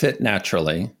where they fit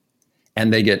naturally,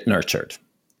 and they get nurtured.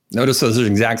 Notice those are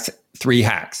exact 3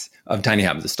 hacks of tiny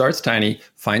habits. It starts tiny,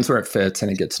 finds where it fits, and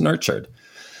it gets nurtured.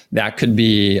 That could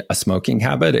be a smoking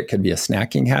habit. It could be a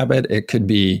snacking habit. It could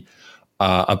be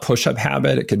a push-up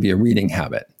habit. It could be a reading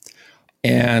habit.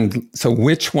 And so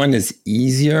which one is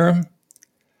easier?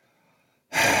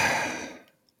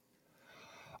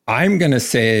 I'm going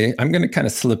to kind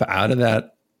of slip out of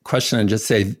that question and just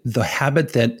say the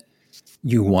habit that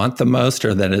you want the most,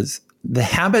 or that is the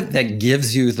habit that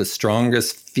gives you the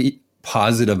strongest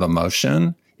positive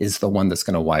emotion, is the one that's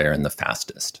going to wire in the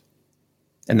fastest.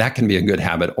 And that can be a good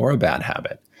habit or a bad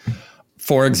habit.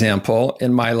 For example,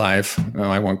 in my life,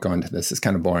 I won't go into this, it's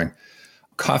kind of boring.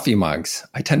 Coffee mugs.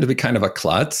 I tend to be kind of a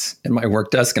klutz in my work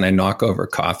desk and I knock over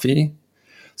coffee.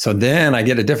 So then I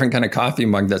get a different kind of coffee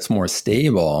mug that's more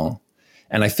stable,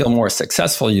 and I feel more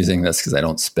successful using this because I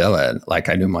don't spill it like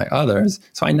I do my others.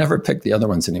 So I never pick the other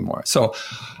ones anymore. So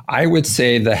I would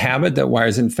say the habit that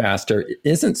wires in faster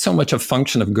isn't so much a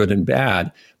function of good and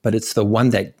bad, but it's the one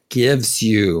that gives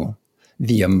you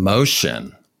the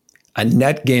emotion, a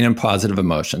net gain in positive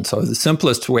emotion. So the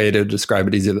simplest way to describe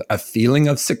it is a feeling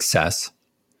of success.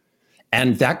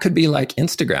 And that could be like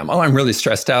Instagram. Oh, I'm really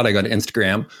stressed out. I go to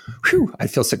Instagram. Whew, I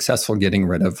feel successful getting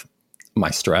rid of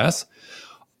my stress.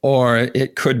 Or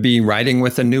it could be writing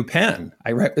with a new pen.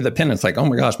 I write with a pen. It's like, oh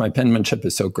my gosh, my penmanship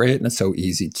is so great and it's so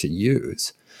easy to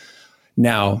use.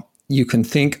 Now, you can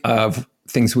think of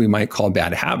things we might call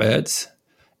bad habits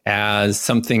as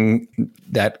something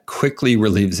that quickly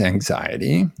relieves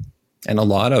anxiety. And a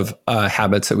lot of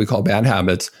habits that we call bad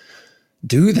habits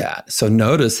do that. So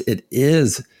notice it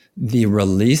is the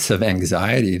release of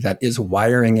anxiety that is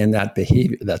wiring in that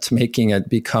behavior, that's making it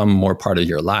become more part of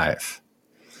your life.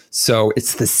 So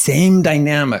it's the same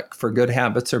dynamic for good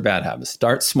habits or bad habits.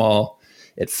 Start small,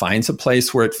 it finds a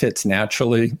place where it fits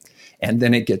naturally, and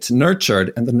then it gets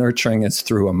nurtured, and the nurturing is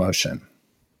through emotion.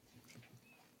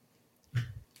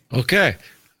 Okay,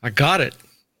 I got it.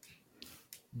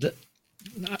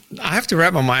 I have to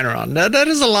wrap my mind around that. That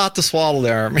is a lot to swallow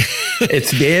there.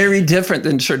 It's very different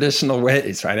than traditional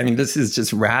ways, right? I mean, this is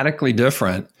just radically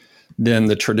different than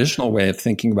the traditional way of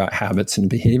thinking about habits and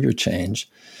behavior change.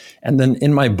 And then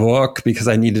in my book, because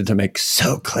I needed to make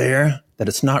so clear that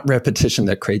it's not repetition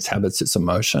that creates habits, it's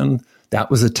emotion. That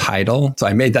was a title. So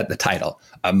I made that the title,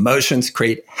 Emotions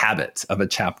Create Habits, of a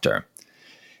chapter.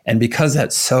 And because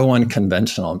that's so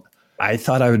unconventional, I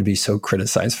thought I would be so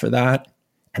criticized for that.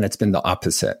 And it's been the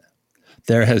opposite.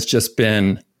 There has just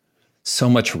been so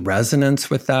much resonance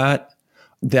with that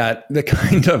the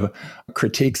kind of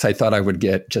critiques I thought I would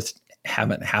get just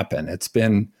haven't happened. It's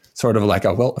been sort of like,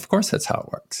 well, of course that's how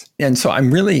it works. And so I'm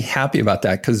really happy about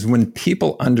that, because when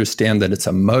people understand that it's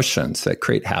emotions that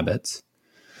create habits,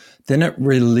 then it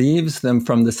relieves them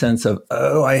from the sense of,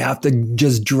 oh, I have to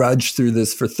just drudge through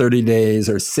this for 30 days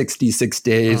or 66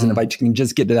 days. And if I can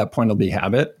just get to that point, it'll be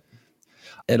habit.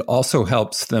 It also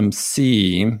helps them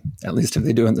see, at least if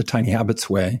they do it in the Tiny Habits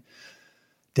way,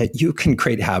 that you can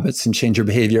create habits and change your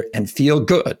behavior and feel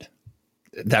good.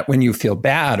 That when you feel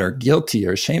bad or guilty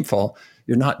or shameful,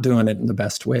 you're not doing it in the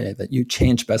best way, that you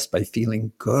change best by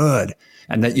feeling good,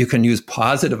 and that you can use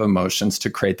positive emotions to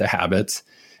create the habits.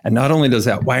 And not only does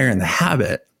that wire in the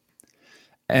habit,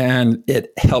 and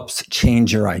it helps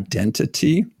change your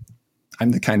identity.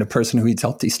 I'm the kind of person who eats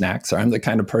healthy snacks, or I'm the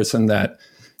kind of person that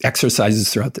exercises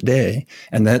throughout the day.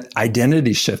 And that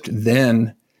identity shift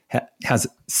then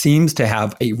seems to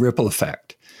have a ripple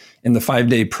effect. In the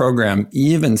 5-day program,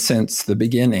 even since the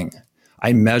beginning,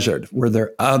 I measured, were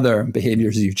there other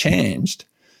behaviors you changed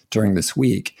during this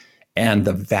week? And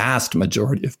the vast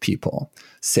majority of people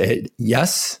said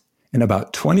yes. And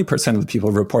about 20% of the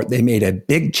people report they made a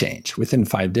big change within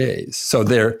 5 days. So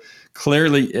there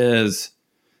clearly is,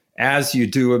 as you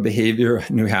do a behavior,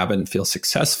 a new habit, and feel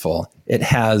successful, it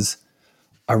has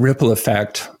a ripple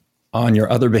effect on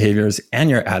your other behaviors and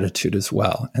your attitude as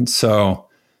well. And so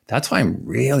that's why I'm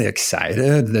really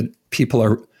excited that people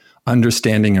are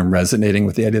understanding and resonating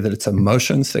with the idea that it's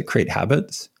emotions that create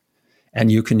habits,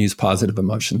 and you can use positive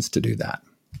emotions to do that.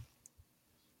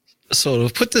 So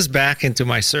to put this back into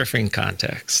my surfing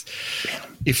context,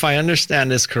 if I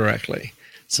understand this correctly,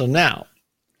 so now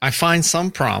I find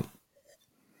some prompt.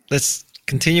 Let's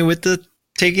continue with the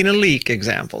taking a leak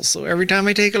example. So every time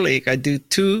I take a leak, I do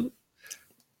 2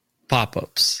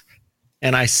 pop-ups,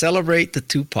 and I celebrate the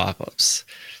 2 pop-ups.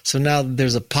 So now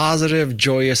there's a positive,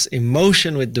 joyous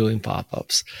emotion with doing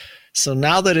pop-ups. So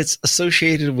now that it's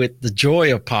associated with the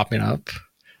joy of popping up,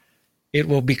 it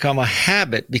will become a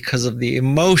habit because of the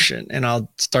emotion. And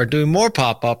I'll start doing more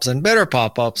pop-ups and better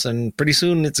pop-ups. And pretty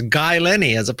soon it's Guy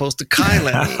Lenny as opposed to Kai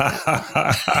Lenny.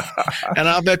 And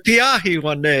I'll bet Piahi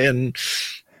one day. And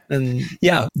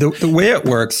yeah, the way it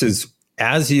works is,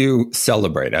 as you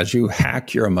celebrate, as you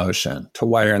hack your emotion to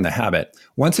wire in the habit,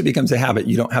 once it becomes a habit,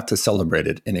 you don't have to celebrate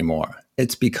it anymore.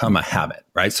 It's become a habit,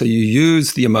 right? So you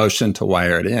use the emotion to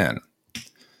wire it in.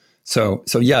 So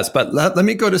yes, but let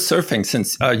me go to surfing,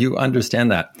 since you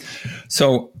understand that.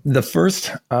 So the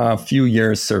first few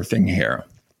years surfing here,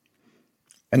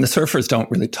 and the surfers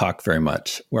don't really talk very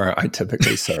much where I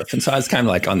typically surf. And so I was kind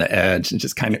of like on the edge and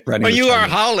just kind of riding. Well, you are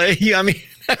Holly. I mean,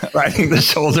 riding the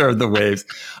shoulder of the waves.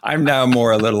 I'm now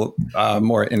a little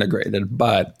more integrated,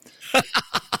 but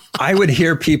I would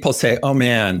hear people say, oh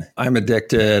man, I'm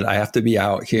addicted. I have to be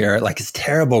out here. Like, it's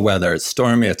terrible weather. It's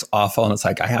stormy. It's awful. And it's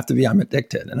like, I'm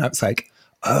addicted. And I was like,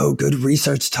 oh, good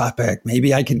research topic.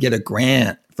 Maybe I could get a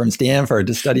grant from Stanford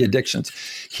to study addictions.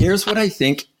 Here's what I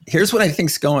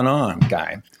think's going on,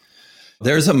 Guy.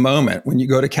 There's a moment when you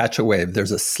go to catch a wave,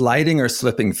 there's a sliding or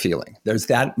slipping feeling. There's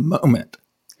that moment.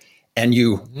 And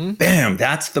bam,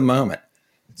 that's the moment.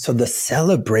 So the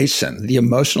celebration, the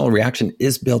emotional reaction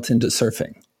is built into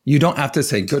surfing. You don't have to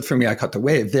say, good for me, I caught the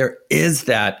wave. There is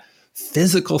that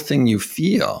physical thing you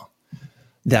feel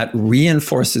that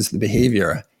reinforces the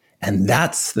behavior. And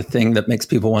that's the thing that makes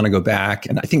people want to go back.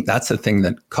 And I think that's the thing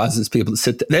that causes people to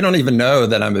sit. They don't even know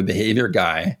that I'm a behavior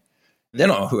guy. They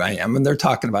don't know who I am, and they're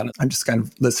talking about it. I'm just kind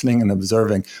of listening and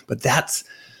observing. But that's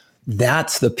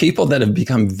the people that have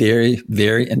become very,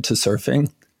 very into surfing.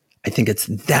 I think it's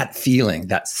that feeling,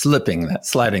 that slipping, that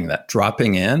sliding, that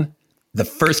dropping in, the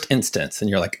first instance. And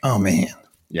you're like, oh, man,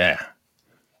 yeah.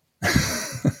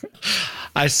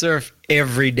 I surf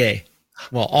every day.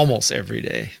 Well, almost every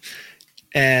day.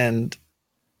 And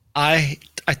I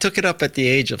took it up at the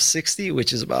age of 60,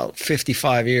 which is about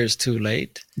 55 years too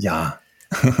late. Yeah.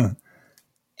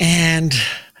 And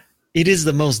it is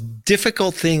the most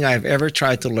difficult thing I've ever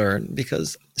tried to learn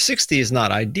because 60 is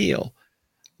not ideal.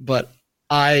 But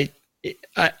I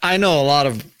know a lot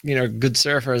of good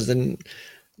surfers, and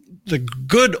the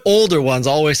good older ones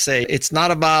always say it's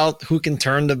not about who can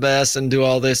turn the best and do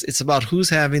all this. It's about who's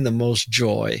having the most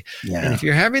joy. Yeah. And if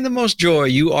you're having the most joy,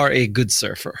 you are a good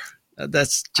surfer.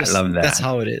 That's just, I love that. That's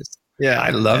how it is. Yeah,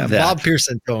 I love that. Bob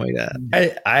Pearson told me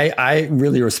that. I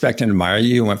really respect and admire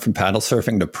you. You went from paddle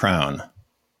surfing to prone.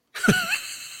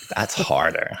 That's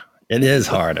harder. It is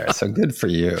harder. So good for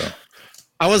you.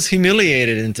 I was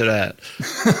humiliated into that.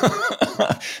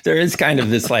 There is kind of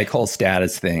this like whole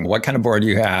status thing. What kind of board do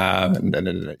you have?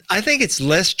 I think it's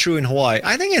less true in Hawaii.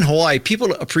 I think in Hawaii,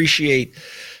 people appreciate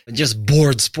just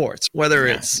board sports, whether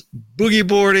it's boogie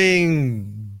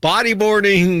boarding,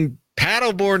 bodyboarding,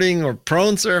 paddle boarding, or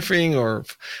prone surfing, or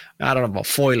I don't know about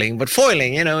foiling, but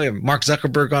foiling, Mark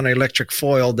Zuckerberg on an electric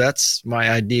foil, that's my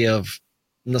idea of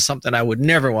something I would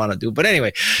never want to do. But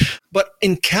anyway, but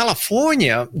in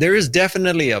California, there is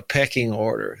definitely a pecking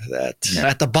order that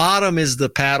at the bottom is the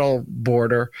paddle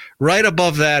boarder. Right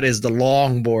above that is the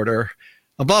long boarder.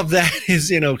 Above that is,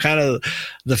 kind of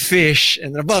the fish.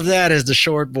 And above that is the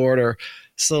short boarder.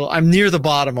 So I'm near the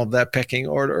bottom of that pecking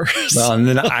order. Well, and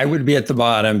then I would be at the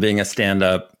bottom being a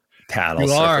stand-up paddle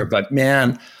surfer. But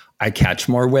man, I catch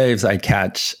more waves.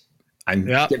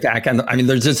 Get back on.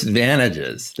 There's just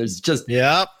advantages. There's just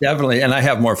definitely, and I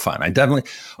have more fun.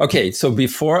 Okay. So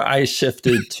before I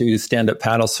shifted to stand-up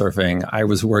paddle surfing, I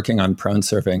was working on prone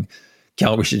surfing.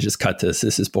 Cal, we should just cut this.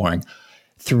 This is boring.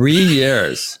 3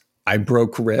 years, I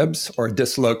broke ribs or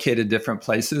dislocated different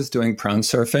places doing prone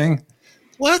surfing.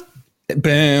 What?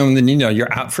 Boom. Then,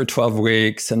 you're out for 12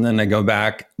 weeks. And then I go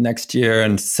back next year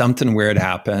and something weird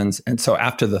happens. And so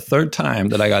after the third time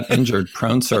that I got injured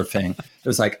prone surfing, it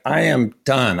was like, I am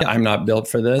done. I'm not built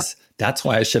for this. That's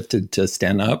why I shifted to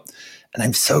stand up. And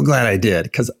I'm so glad I did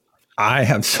because I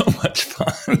have so much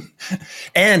fun.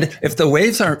 And if the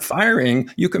waves aren't firing,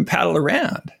 you can paddle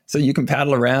around. So you can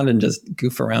paddle around and just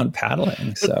goof around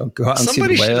paddling. So go out and see the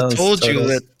whales. Somebody should have told you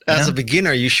that as a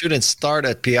beginner, you shouldn't start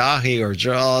at Pe'ahi or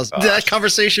Jaws. Did that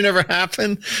conversation ever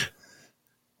happen?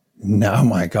 No,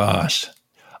 my gosh.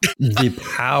 The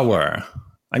power.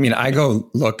 I go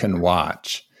look and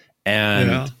watch.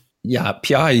 And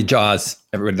Pe'ahi, Jaws,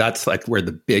 that's like where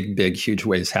the big, big, huge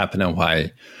waves happen in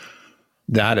Hawaii.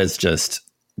 That is just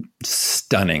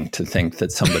stunning to think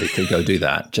that somebody could go do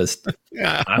that. Just,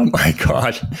 oh my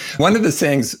gosh. One of the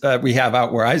things we have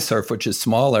out where I surf, which is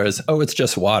smaller, is, it's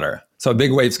just water. So a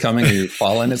big wave's coming and you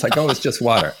fall in. It's like, it's just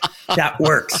water. That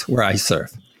works where I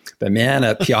surf. But man,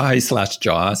 at Pe'ahi /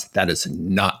 Jaws, that is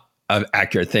not an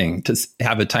accurate thing to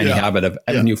have a tiny habit of,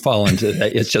 when you fall into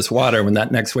it, it's just water when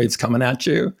that next wave's coming at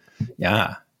you.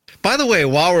 Yeah. By the way,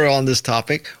 while we're on this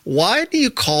topic, why do you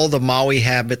call the Maui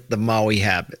habit the Maui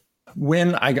habit?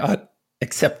 When I got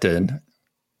accepted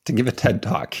to give a TED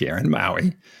Talk here in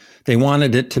Maui, they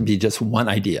wanted it to be just one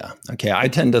idea. Okay, I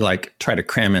tend to try to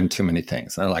cram in too many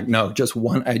things. They're like, no, just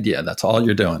one idea. That's all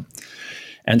you're doing.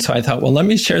 And so I thought, well, let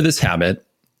me share this habit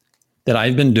that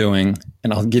I've been doing,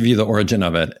 and I'll give you the origin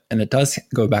of it. And it does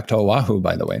go back to Oahu,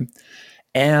 by the way.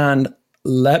 And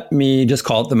let me just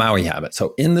call it the Maui habit.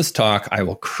 So in this talk, I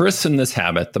will christen this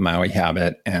habit the Maui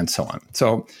habit, and so on.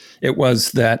 So it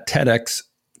was that TEDx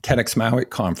Maui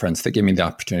conference that gave me the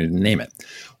opportunity to name it.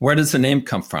 Where does the name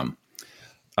come from?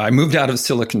 I moved out of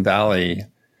Silicon Valley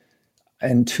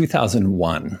in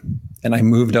 2001, and I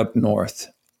moved up north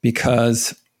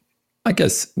because, I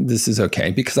guess this is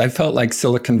okay, because I felt like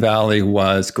Silicon Valley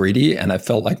was greedy, and I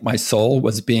felt like my soul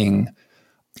was being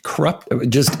corrupt.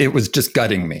 It was just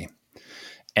gutting me.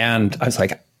 And I was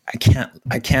like, I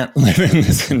can't live in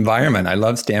this environment. I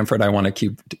love Stanford. I want to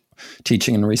keep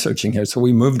teaching and researching here. So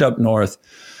we moved up north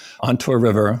onto a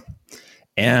river,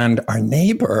 and our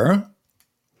neighbor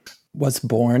was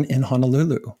born in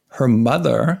Honolulu. Her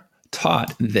mother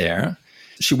taught there.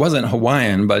 She wasn't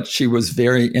Hawaiian, but she was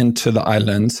very into the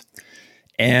islands.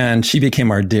 And she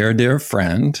became our dear, dear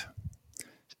friend.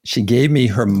 She gave me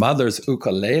her mother's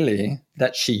ukulele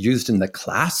that she used in the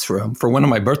classroom for one of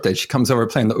my birthdays. She comes over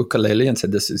playing the ukulele and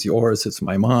said, "This is yours. It's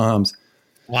my mom's."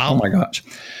 Wow. Oh my gosh.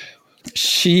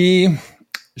 She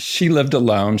lived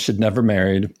alone. She'd never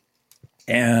married.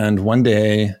 And one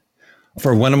day,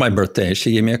 for one of my birthdays,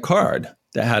 she gave me a card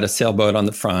that had a sailboat on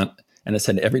the front, and it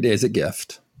said, "Every day is a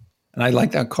gift." And I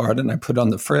liked that card, and I put it on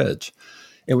the fridge.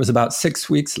 It was about 6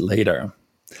 weeks later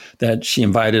that she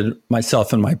invited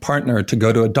myself and my partner to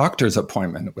go to a doctor's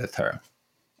appointment with her.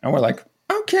 And we're like,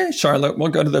 "Okay, Charlotte, we'll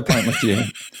go to the appointment with you."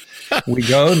 We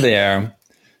go there.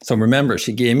 So remember,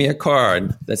 she gave me a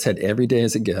card that said, "Every day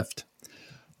is a gift."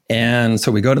 And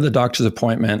so we go to the doctor's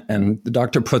appointment, and the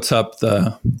doctor puts up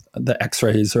the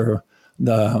x-rays, or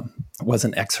it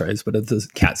wasn't x-rays, but it's a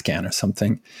CAT scan or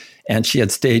something. And she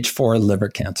had stage 4 liver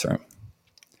cancer.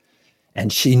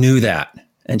 And she knew that.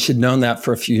 And she'd known that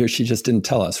for a few years. She just didn't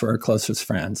tell us. We're her closest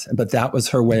friends. But that was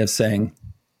her way of saying,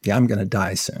 yeah, I'm going to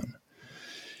die soon.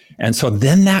 And so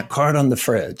then that card on the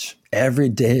fridge, "Every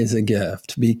day is a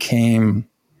gift," became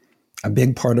a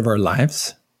big part of our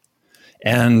lives.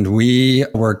 And we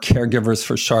were caregivers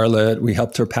for Charlotte. We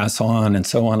helped her pass on and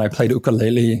so on. I played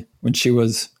ukulele when she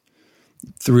was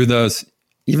through those.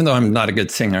 Even though I'm not a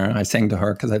good singer, I sang to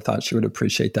her because I thought she would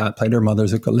appreciate that. Played her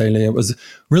mother's ukulele. It was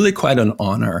really quite an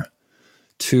honor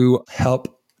to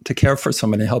help, to care for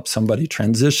somebody, help somebody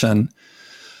transition.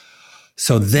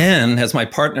 So then, as my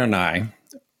partner and I,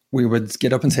 we would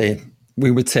get up and say,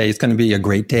 it's going to be a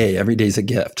great day. Every day's a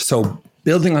gift. So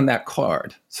building on that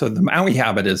card. So the Maui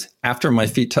habit is, after my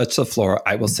feet touch the floor,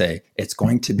 I will say, "It's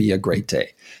going to be a great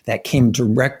day." That came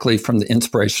directly from the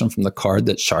inspiration from the card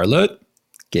that Charlotte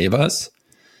gave us.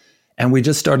 And we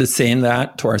just started saying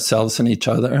that to ourselves and each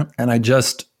other. And I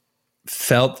just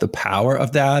felt the power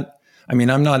of that. I mean,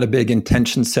 I'm not a big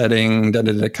intention setting,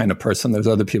 kind of person. There's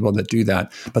other people that do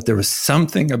that. But there was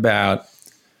something about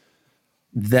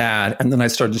that. And then I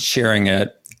started sharing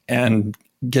it and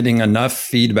getting enough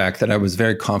feedback that I was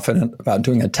very confident about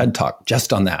doing a TED Talk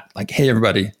just on that. Like, "Hey,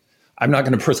 everybody, I'm not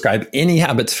going to prescribe any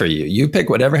habits for you. You pick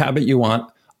whatever habit you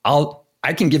want.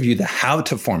 I can give you the how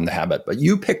to form the habit, but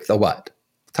you pick the what.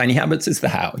 Tiny Habits is the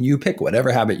how. You pick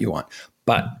whatever habit you want.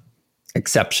 But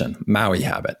exception, Maui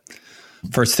habit.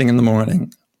 First thing in the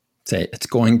morning, say, "It's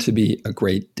going to be a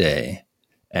great day."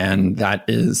 And that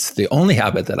is the only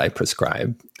habit that I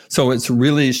prescribe. So it's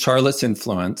really Charlotte's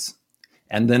influence.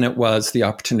 And then it was the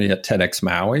opportunity at TEDx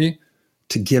Maui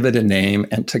to give it a name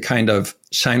and to kind of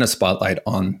shine a spotlight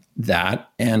on that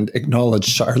and acknowledge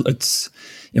Charlotte's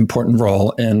important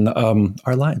role in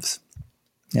our lives.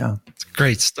 Yeah. It's a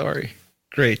great story.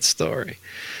 Great story.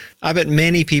 I bet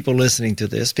many people listening to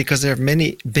this, because there have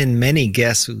been many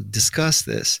guests who discuss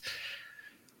this,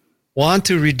 want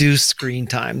to reduce screen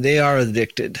time. They are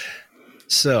addicted.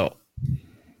 So,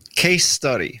 case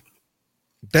study,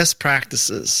 best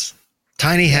practices,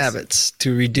 tiny habits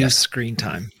to reduce screen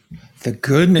time. The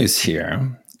good news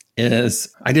here is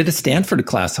I did a Stanford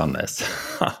class on this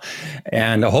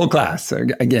and a whole class.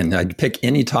 Again, I'd pick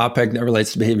any topic that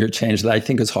relates to behavior change that I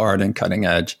think is hard and cutting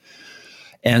edge.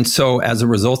 And so as a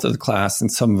result of the class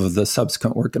and some of the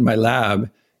subsequent work in my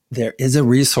lab, there is a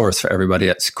resource for everybody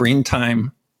at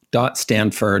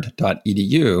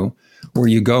screentime.stanford.edu where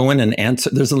you go in and answer.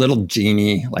 There's a little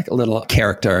genie, like a little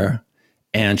character,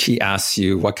 and she asks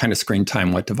you what kind of screen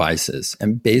time, what devices.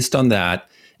 And based on that,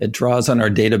 it draws on our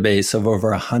database of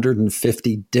over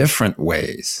 150 different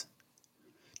ways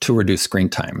to reduce screen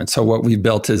time. And so what we've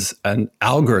built is an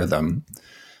algorithm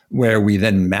where we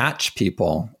then match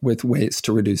people with ways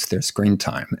to reduce their screen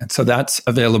time. And so that's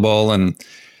available. And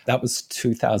that was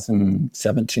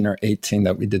 2017 or 18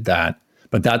 that we did that.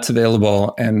 But that's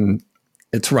available and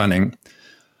it's running.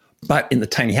 But in the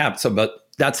Tiny Habits, but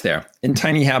that's there. In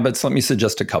Tiny Habits, let me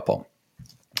suggest a couple.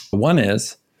 One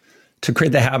is to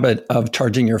create the habit of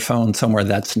charging your phone somewhere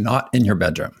that's not in your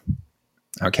bedroom.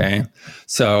 Okay.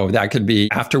 So that could be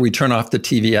after we turn off the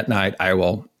TV at night, I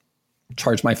will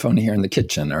charge my phone here in the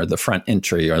kitchen or the front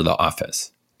entry or the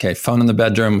office. Okay. Phone in the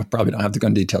bedroom. Probably don't have to go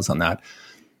into details on that.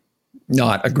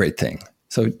 Not a great thing.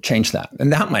 So change that.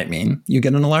 And that might mean you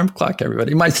get an alarm clock,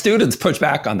 everybody. My students push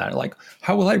back on that. They're like,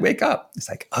 how will I wake up? It's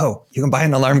like, oh, you can buy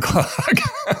an alarm clock.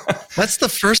 That's the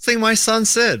first thing my son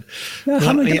said.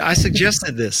 I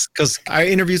suggested this because I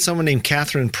interviewed someone named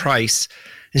Catherine Price,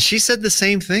 and she said the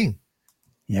same thing.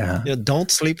 Yeah.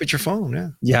 Don't sleep at your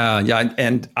phone. Yeah.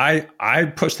 And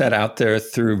I pushed that out there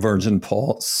through Virgin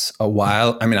Pulse a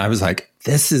while. I mean, I was like,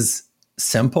 this is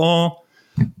simple,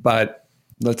 but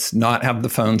let's not have the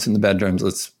phones in the bedrooms.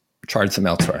 Let's charge them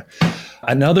elsewhere.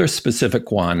 Another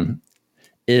specific one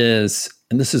is,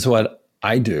 and this is what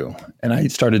I do, and I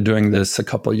started doing this a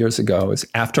couple of years ago, is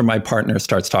after my partner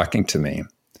starts talking to me,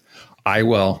 I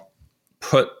will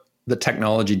put the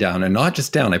technology down, and not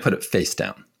just down, I put it face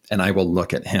down, and I will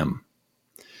look at him.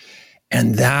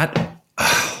 And that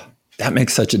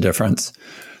makes such a difference.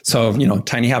 So,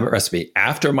 tiny habit recipe.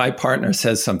 After my partner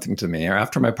says something to me, or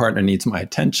after my partner needs my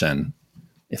attention,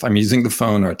 if I'm using the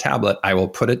phone or a tablet, I will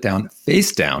put it down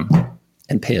face down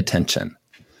and pay attention.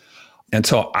 And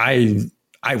so I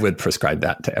would prescribe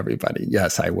that to everybody.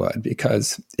 Yes, I would,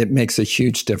 because it makes a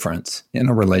huge difference in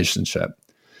a relationship.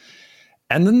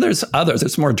 And then there's others.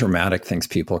 There's more dramatic things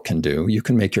people can do. You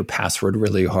can make your password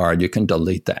really hard. You can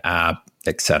delete the app,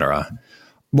 etc.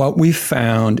 What we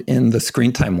found in the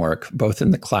screen time work, both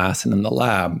in the class and in the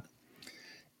lab,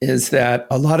 is that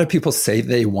a lot of people say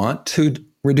they want to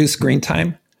reduce screen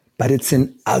time, but it's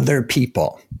in other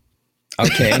people.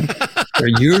 Okay.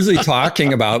 They're usually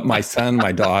talking about my son,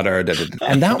 my daughter.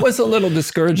 And that was a little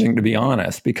discouraging, to be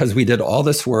honest, because we did all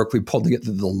this work. We pulled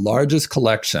together the largest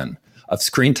collection of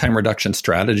screen time reduction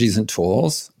strategies and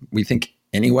tools, we think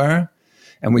anywhere.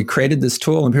 And we created this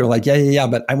tool, and people were like, yeah,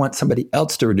 but I want somebody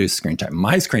else to reduce screen time.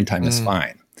 My screen time is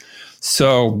fine.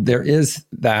 So there is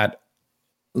that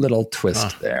little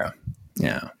twist there.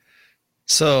 Yeah.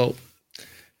 So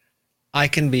I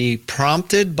can be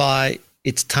prompted by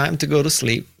it's time to go to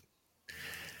sleep.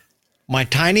 My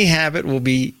tiny habit will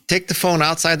be take the phone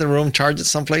outside the room, charge it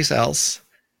someplace else,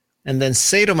 and then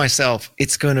say to myself,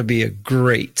 it's going to be a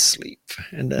great sleep.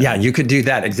 And yeah, you could do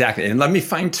that. Exactly. And let me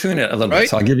fine tune it a little bit.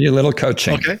 So I'll give you a little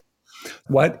coaching. Okay.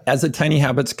 As a Tiny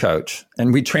Habits coach,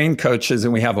 and we train coaches,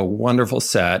 and we have a wonderful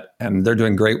set, and they're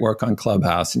doing great work on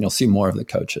Clubhouse, and you'll see more of the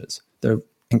coaches. They're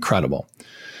incredible.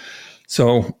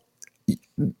 So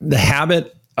the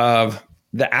habit of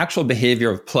the actual behavior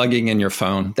of plugging in your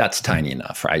phone, that's tiny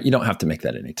enough, right? You don't have to make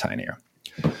that any tinier.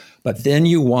 But then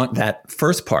you want that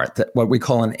first part, that what we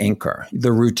call an anchor,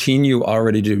 the routine you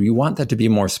already do. You want that to be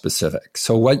more specific.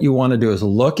 So what you want to do is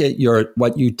look at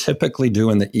what you typically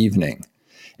do in the evening.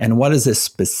 And what is a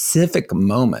specific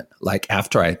moment, like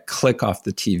after I click off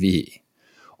the TV,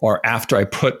 or after I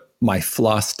put my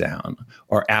floss down,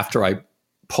 or after I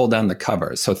pull down the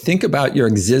covers. So think about your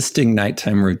existing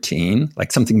nighttime routine,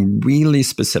 like something really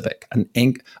specific,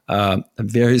 a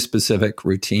very specific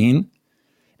routine.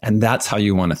 And that's how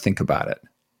you want to think about it.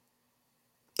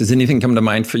 Does anything come to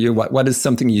mind for you? What is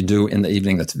something you do in the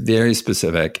evening that's very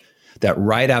specific, that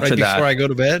right after that? Before I go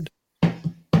to bed?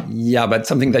 Yeah, but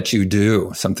something that you do,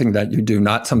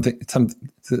 not something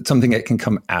that can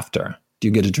come after. Do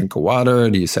you get a drink of water?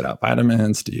 Do you set out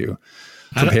vitamins? Do you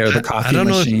prepare the coffee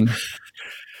machine?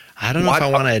 I don't know if I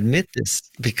want to admit this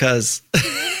because.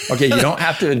 Okay, you don't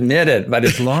have to admit it, but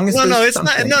as long as it's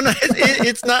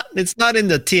not in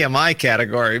the TMI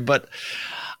category. But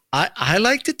I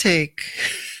like to take.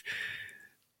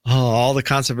 All the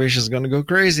conservation is going to go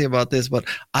crazy about this, but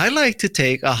I like to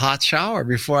take a hot shower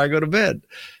before I go to bed.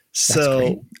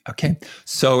 So okay,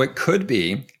 so it could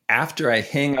be after I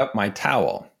hang up my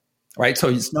towel, right? So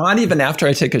it's not even after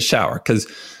I take a shower, because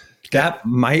that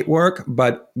might work,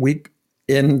 but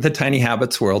in the Tiny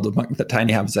Habits world, among the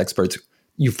Tiny Habits experts,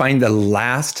 you find the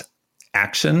last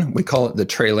action, we call it the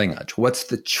trailing edge. What's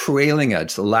the trailing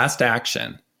edge, the last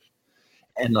action?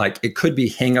 And it could be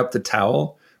hang up the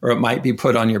towel, or it might be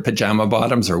put on your pajama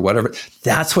bottoms or whatever.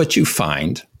 That's what you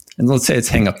find. And let's say it's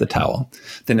hang up the towel.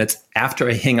 Then it's after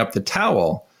I hang up the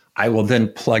towel, I will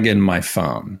then plug in my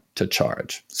phone to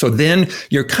charge. So then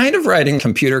you're kind of writing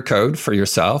computer code for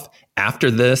yourself. After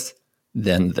this,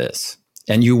 then this.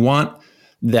 And you want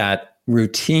that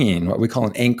routine, what we call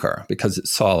an anchor, because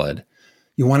it's solid.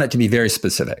 You want it to be very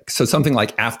specific. So something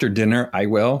like after dinner, I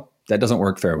will. That doesn't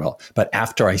work very well. But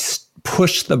after I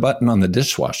push the button on the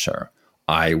dishwasher,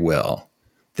 I will.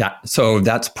 So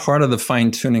that's part of the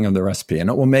fine tuning of the recipe. And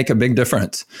it will make a big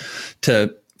difference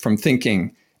from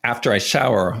thinking after I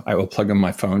shower, I will plug in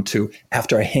my phone, to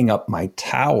after I hang up my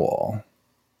towel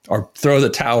or throw the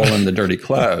towel in the dirty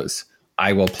clothes,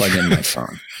 I will plug in my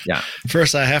phone. Yeah.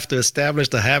 First, I have to establish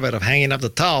the habit of hanging up the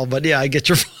towel. But yeah, I get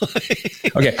your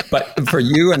point. Okay. But for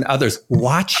you and others,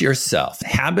 watch yourself.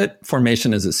 Habit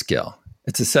formation is a skill.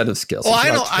 It's a set of skills. Oh, I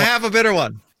know. I have a better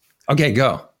one. Okay,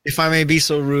 go. If I may be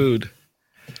so rude.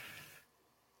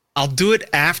 I'll do it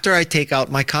after I take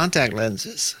out my contact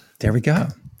lenses. There we go.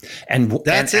 And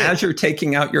That's it. As you're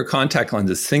taking out your contact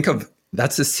lenses, think of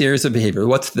that's a series of behavior.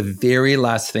 What's the very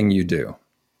last thing you do?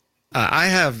 I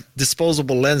have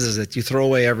disposable lenses that you throw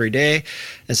away every day.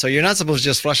 And so you're not supposed to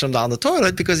just flush them down the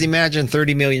toilet, because imagine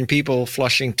 30 million people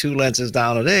flushing 2 lenses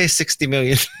down a day, 60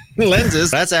 million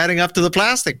lenses. That's adding up to the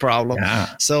plastic problem. Yeah.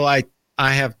 So I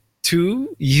have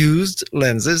 2 used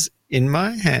lenses in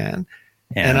my hand,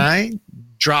 and I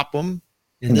drop them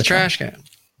in the trash can.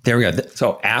 There we go.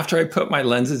 So after I put my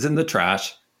lenses in the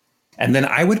trash, and then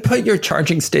I would put your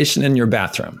charging station in your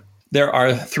bathroom. There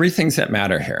are 3 things that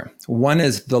matter here. One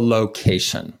is the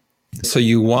location. So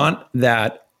you want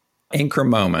that anchor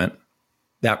moment,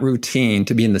 that routine,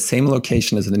 to be in the same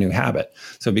location as the new habit.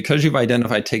 So because you've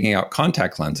identified taking out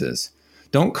contact lenses,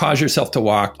 don't cause yourself to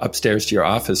walk upstairs to your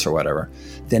office or whatever.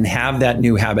 Then have that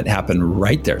new habit happen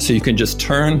right there. So you can just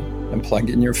turn and plug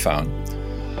in your phone.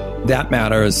 That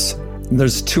matters.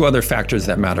 There's 2 other factors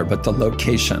that matter, but the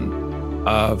location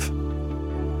of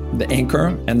the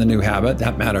anchor and the new habit,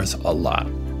 that matters a lot.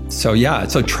 So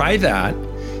so try that.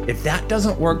 If that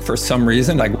doesn't work for some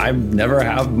reason, like I never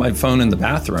have my phone in the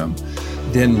bathroom,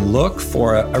 then look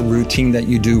for a routine that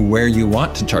you do where you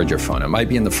want to charge your phone. It might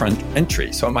be in the front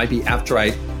entry. So it might be after I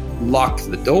lock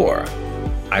the door,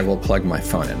 I will plug my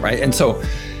phone in, right? And so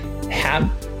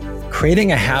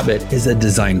creating a habit is a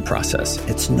design process.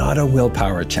 It's not a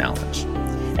willpower challenge.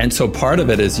 And so part of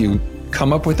it is you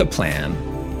come up with a plan.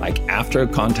 Like after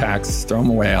contacts, throw them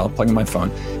away, I'll plug in my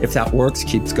phone. If that works,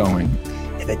 keeps going.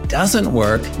 If it doesn't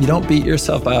work, you don't beat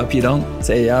yourself up. You don't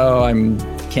say, oh, I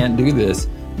can't do this.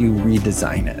 You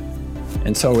redesign it.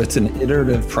 And so it's an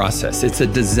iterative process. It's a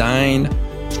design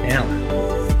challenge.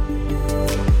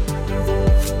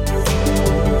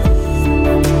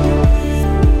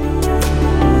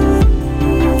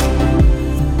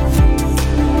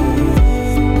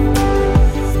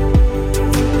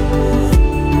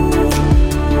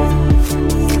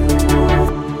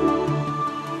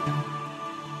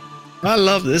 I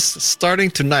love this.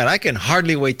 Starting tonight, I can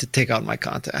hardly wait to take out my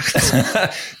contacts.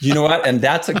 You know what? And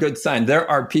that's a good sign. There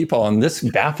are people, and this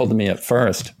baffled me at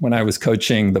first when I was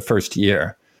coaching the first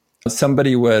year.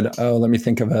 Somebody would, let me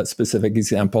think of a specific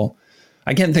example.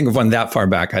 I can't think of one that far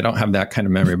back. I don't have that kind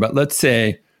of memory. But let's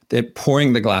say that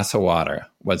pouring the glass of water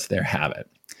was their habit.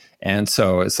 And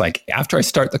so it's like, after I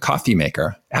start the coffee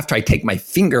maker, after I take my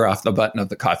finger off the button of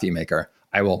the coffee maker,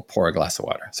 I will pour a glass of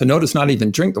water. So notice, not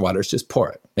even drink the water, it's just pour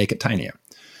it, make it tinier.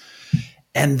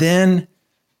 And then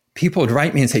people would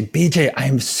write me and say, BJ,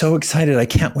 I'm so excited. I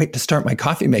can't wait to start my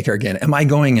coffee maker again. Am I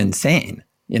going insane?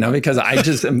 Because I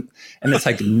just am. And it's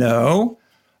like, no.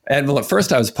 And well, at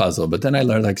first I was puzzled, but then I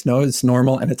learned no, it's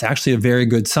normal. And it's actually a very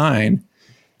good sign.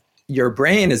 Your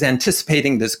brain is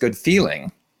anticipating this good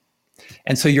feeling.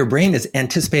 And so your brain is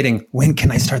anticipating, when can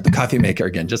I start the coffee maker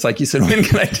again? Just like you said, when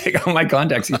can I take out my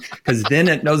contacts? Because then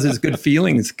it knows there's good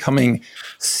feelings coming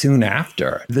soon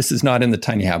after. This is not in the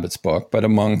Tiny Habits book, but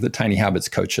among the Tiny Habits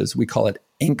coaches, we call it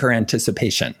anchor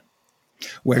anticipation,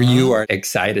 where you are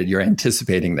excited, you're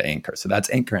anticipating the anchor. So that's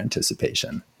anchor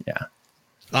anticipation. Yeah.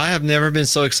 I have never been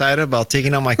so excited about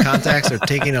taking out my contacts or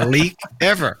taking a leak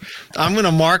ever. I'm going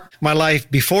to mark my life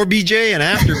before BJ and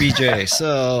after BJ.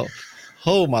 So...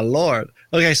 oh, my Lord.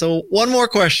 Okay, so one more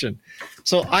question.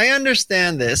 So I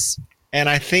understand this, and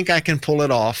I think I can pull it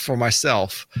off for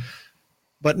myself.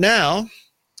 But now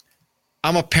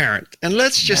I'm a parent. And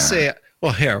let's just say,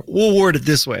 well, here, we'll word it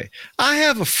this way. I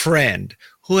have a friend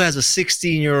who has a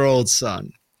 16-year-old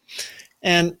son.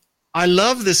 And I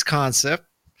love this concept.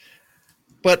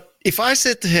 But if I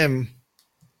said to him,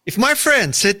 if my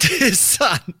friend said to his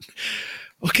son,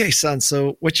 okay, son,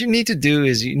 so what you need to do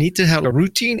is you need to have a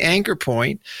routine anchor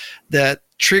point that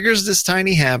triggers this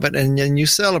tiny habit, and then you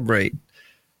celebrate.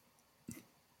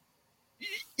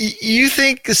 You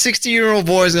think the 60-year-old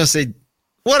boy is going to say,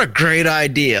 what a great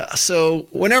idea. So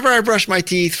whenever I brush my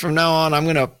teeth from now on, I'm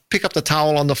going to pick up the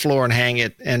towel on the floor and hang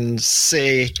it and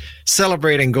say,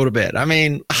 celebrate and go to bed. I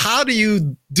mean, how do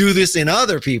you do this in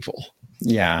other people?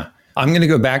 Yeah. I'm going to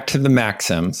go back to the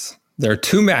maxims. There are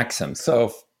 2 maxims.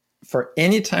 So for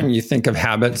any time you think of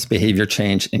habits, behavior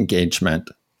change, engagement,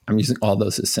 I'm using all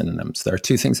those as synonyms. There are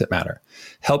 2 things that matter.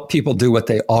 Help people do what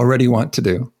they already want to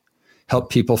do.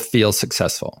 Help people feel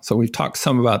successful. So we've talked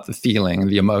some about the feeling,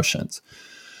 the emotions.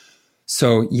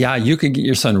 So yeah, you could get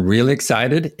your son really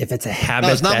excited if it's a habit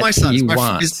no, it's not that my son. he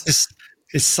wants.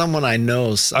 It's someone I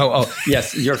know. So. Oh,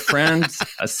 yes. Your friend's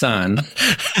son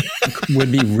would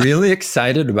be really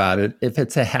excited about it if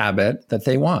it's a habit that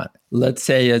they want. Let's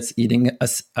say it's eating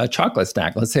a chocolate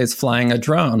snack. Let's say it's flying a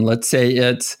drone. Let's say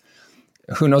it's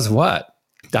who knows what.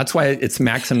 That's why it's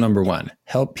maxim number one.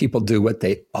 Help people do what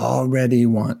they already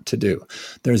want to do.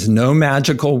 There's no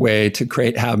magical way to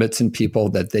create habits in people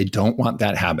that they don't want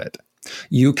that habit.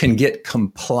 You can get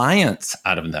compliance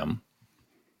out of them,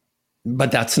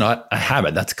 but that's not a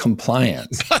habit. That's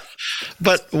compliance.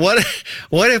 But what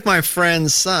if my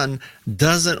friend's son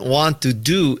doesn't want to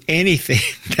do anything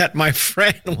that my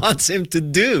friend wants him to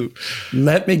do?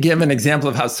 Let me give an example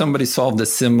of how somebody solved a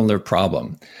similar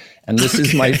problem. And this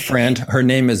is my friend. Her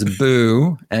name is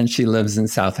Boo, and she lives in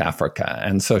South Africa.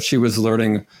 And so she was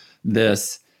learning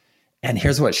this. And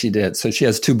here's what she did. So she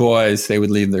has two boys. They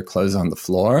would leave their clothes on the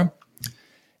floor.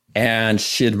 And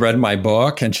she had read my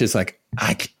book, and she's like,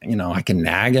 I can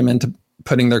nag him into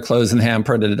putting their clothes in the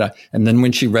hamper. And then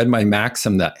when she read my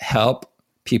maxim that help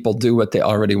people do what they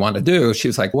already want to do, she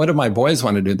was like, what do my boys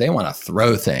want to do? They want to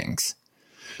throw things.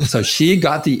 So she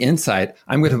got the insight.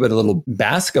 I'm going to put a little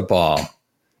basketball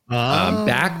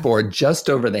backboard just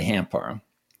over the hamper.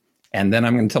 And then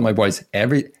I'm going to tell my boys,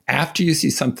 after you see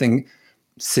something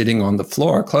sitting on the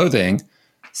floor, clothing,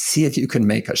 see if you can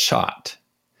make a shot.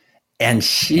 And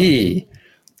she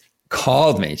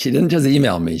called me. She didn't just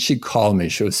email me. She called me.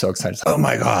 She was so excited. Oh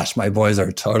my gosh, my boys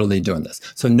are totally doing this.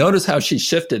 So notice how she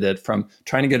shifted it from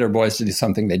trying to get her boys to do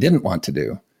something they didn't want to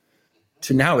do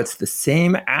to now it's the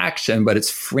same action, but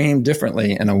it's framed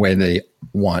differently in a way they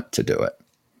want to do it.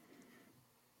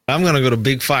 I'm going to go to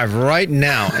Big Five right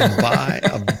now and buy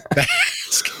a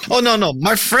basket. Oh, no.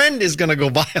 My friend is going to go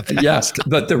buy a basket. Yes,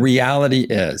 but the reality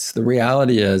is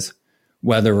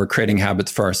whether we're creating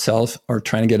habits for ourselves or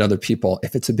trying to get other people,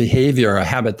 if it's a behavior or a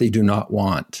habit they do not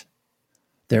want,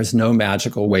 there's no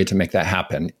magical way to make that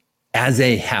happen as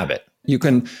a habit. You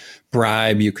can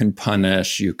bribe, you can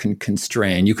punish, you can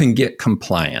constrain, you can get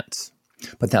compliance,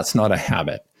 but that's not a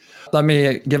habit. Let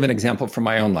me give an example from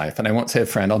my own life, and I won't say a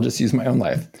friend, I'll just use my own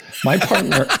life. My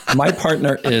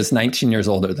partner is 19 years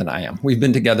older than I am. We've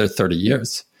been together 30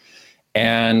 years,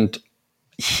 and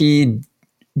he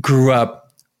grew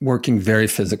up working very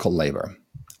physical labor.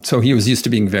 So he was used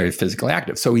to being very physically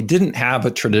active. So he didn't have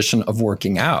a tradition of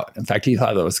working out. In fact, he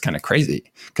thought that was kind of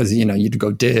crazy because, you'd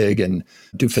go dig and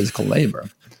do physical labor.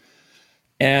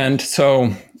 And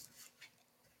so,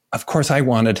 of course, I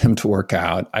wanted him to work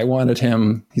out. I wanted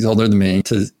him, he's older than me,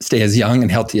 to stay as young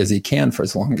and healthy as he can for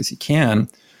as long as he can.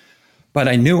 But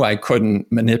I knew I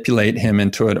couldn't manipulate him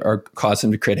into it or cause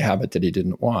him to create a habit that he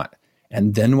didn't want.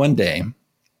 And then one day,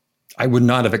 I would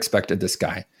not have expected this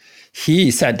guy.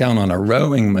 He sat down on a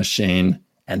rowing machine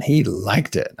and he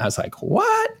liked it. I was like,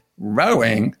 what?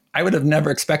 Rowing? I would have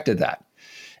never expected that.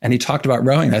 And he talked about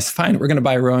rowing. I said, fine, we're going to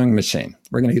buy a rowing machine.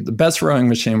 We're going to get the best rowing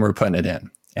machine. We're putting it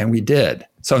in. And we did.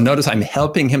 So notice I'm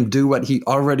helping him do what he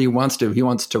already wants to. He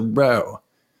wants to row.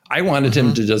 I wanted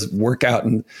him to just work out.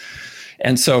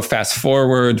 And so fast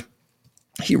forward,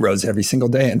 he rows every single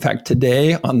day. In fact,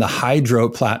 today on the Hydrow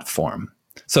platform.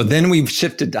 So then we've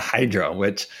shifted to Hydrow,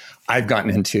 which I've gotten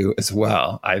into as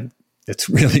well. It's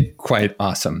really quite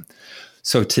awesome.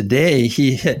 So today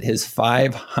he hit his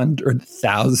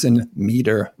 500,000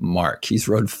 meter mark. He's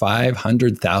rowed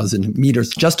 500,000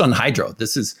 meters just on Hydrow.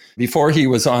 This is before he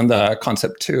was on the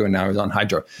Concept 2 and now he's on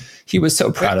Hydrow. He was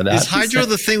so proud of that. Is Hydrow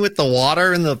the thing with the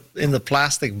water in the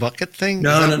plastic bucket thing?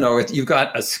 No. You've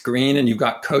got a screen and you've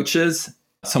got coaches.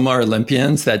 Some are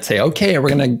Olympians that say, okay,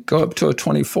 we're going to go up to a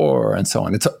 24 and so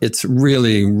on. It's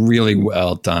really, really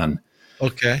well done.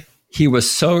 Okay. He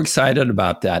was so excited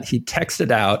about that. He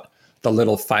texted out the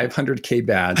little 500K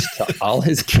badge to all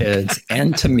his kids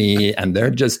and to me. And they're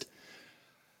just,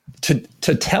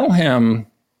 to tell him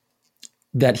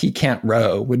that he can't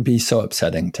row would be so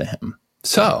upsetting to him.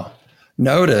 So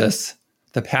notice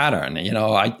the pattern.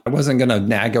 I wasn't going to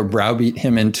nag or browbeat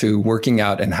him into working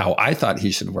out and how I thought he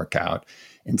should work out.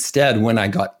 Instead, when I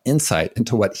got insight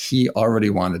into what he already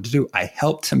wanted to do, I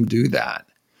helped him do that.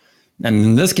 And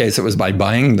in this case, it was by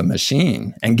buying the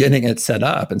machine and getting it set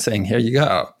up and saying, here you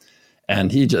go.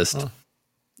 And he just,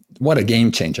 what a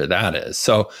game changer that is.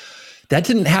 So that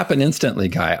didn't happen instantly,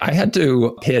 Guy. I had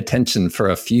to pay attention for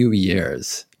a few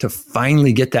years to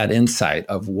finally get that insight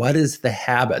of what is the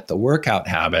habit, the workout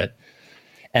habit.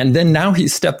 And then now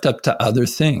he's stepped up to other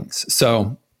things.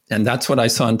 So, and that's what I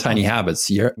saw in Tiny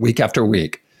Habits week after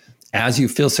week. As you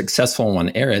feel successful in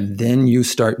one area, then you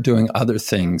start doing other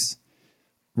things,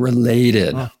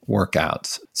 related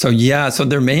workouts. So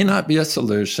there may not be a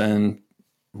solution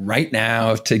right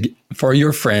now for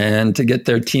your friend to get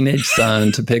their teenage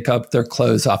son to pick up their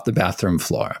clothes off the bathroom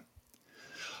floor.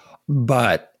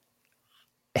 But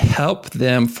help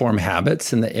them form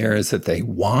habits in the areas that they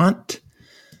want,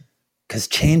 because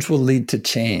change will lead to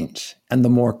change. And the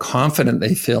more confident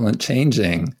they feel in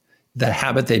changing, the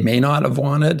habit they may not have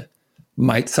wanted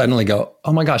might suddenly go,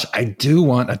 oh my gosh, I do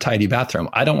want a tidy bathroom.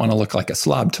 I don't want to look like a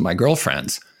slob to my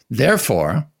girlfriends.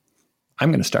 Therefore,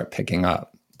 I'm going to start picking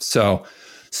up. So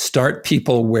start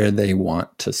people where they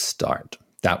want to start.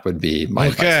 That would be my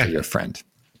advice for your friend.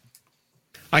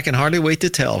 I can hardly wait to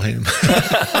tell him.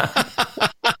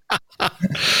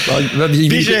 Well,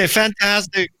 BJ,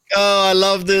 fantastic. Oh, I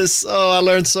love this. Oh, I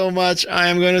learned so much. I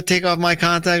am going to take off my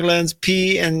contact lens,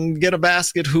 pee, and get a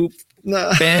basket hoop.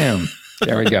 Bam.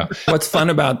 There we go. What's fun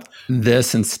about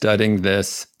this and studying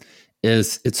this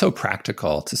is it's so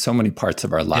practical to so many parts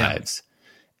of our lives.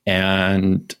 Yeah.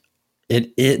 And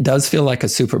it does feel like a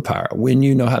superpower. When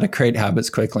you know how to create habits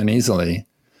quickly and easily,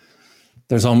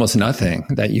 there's almost nothing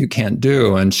that you can't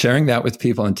do. And sharing that with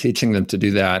people and teaching them to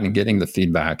do that and getting the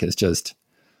feedback is just,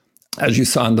 as you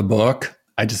saw in the book,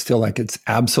 I just feel like it's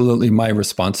absolutely my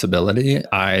responsibility.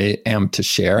 I am to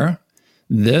share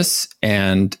this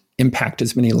and impact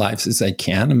as many lives as I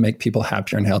can and make people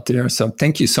happier and healthier. So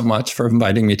thank you so much for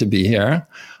inviting me to be here.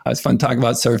 It was fun talking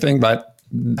about surfing, but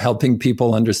helping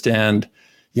people understand,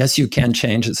 yes, you can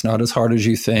change. It's not as hard as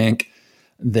you think.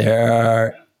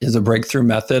 There is a breakthrough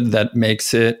method that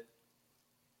makes it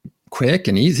quick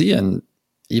and easy and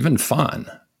even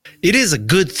fun. It is a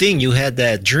good thing you had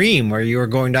that dream where you were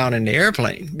going down in the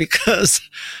airplane, because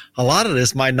a lot of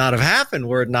this might not have happened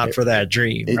were it not for that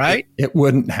dream, right? It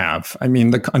wouldn't have. I mean,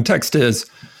 the context is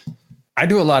I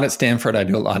do a lot at Stanford. I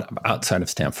do a lot outside of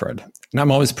Stanford. And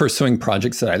I'm always pursuing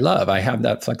projects that I love. I have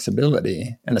that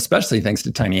flexibility. And especially thanks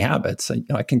to Tiny Habits,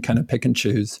 I can kind of pick and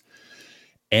choose.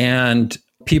 And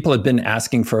people had been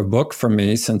asking for a book from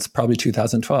me since probably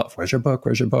 2012. Where's your book?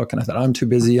 Where's your book? And I thought, I'm too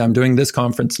busy. I'm doing this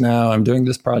conference now. I'm doing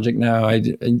this project now.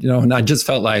 And I just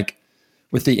felt like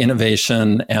with the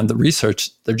innovation and the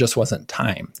research, there just wasn't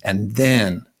time. And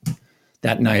then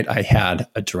that night I had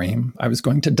a dream. I was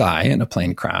going to die in a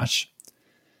plane crash.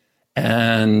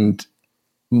 And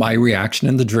my reaction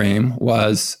in the dream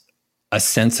was a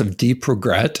sense of deep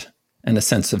regret and a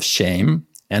sense of shame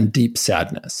and deep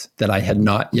sadness that I had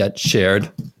not yet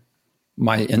shared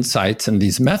my insights and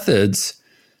these methods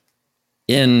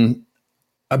in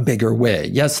a bigger way.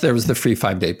 Yes, there was the free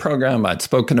 5-day program. I'd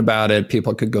spoken about it.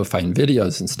 People could go find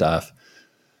videos and stuff,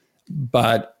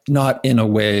 but not in a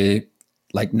way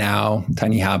like now.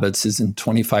 Tiny Habits is in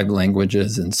 25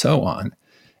 languages and so on.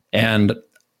 And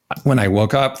when I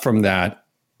woke up from that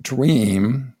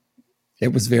dream,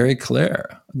 it was very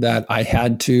clear that I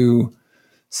had to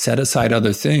set aside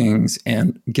other things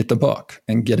and get the book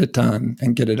and get it done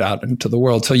and get it out into the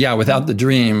world. So yeah, without the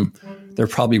dream, there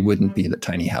probably wouldn't be the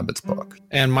Tiny Habits book.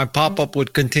 And my pop-up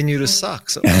would continue to suck.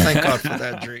 So thank God for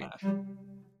that dream.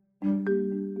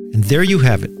 And there you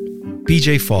have it,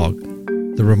 BJ Fogg,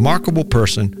 the remarkable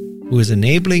person who is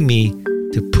enabling me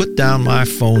to put down my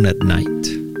phone at night.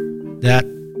 That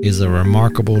is a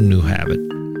remarkable new habit.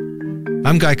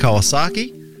 I'm Guy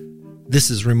Kawasaki. This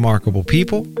is Remarkable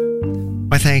People.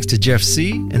 My thanks to Jeff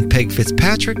C. and Peg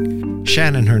Fitzpatrick,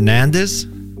 Shannon Hernandez,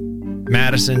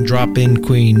 Madison Drop-In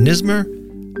Queen Nismer,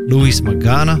 Luis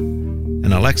Magana,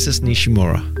 and Alexis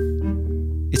Nishimura.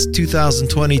 It's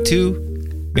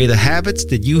 2022. May the habits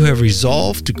that you have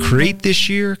resolved to create this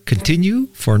year continue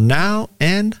for now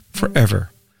and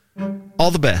forever.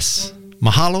 All the best.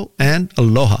 Mahalo and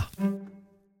aloha.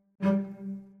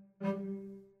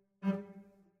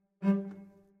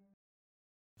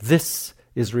 This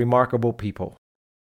is Remarkable People.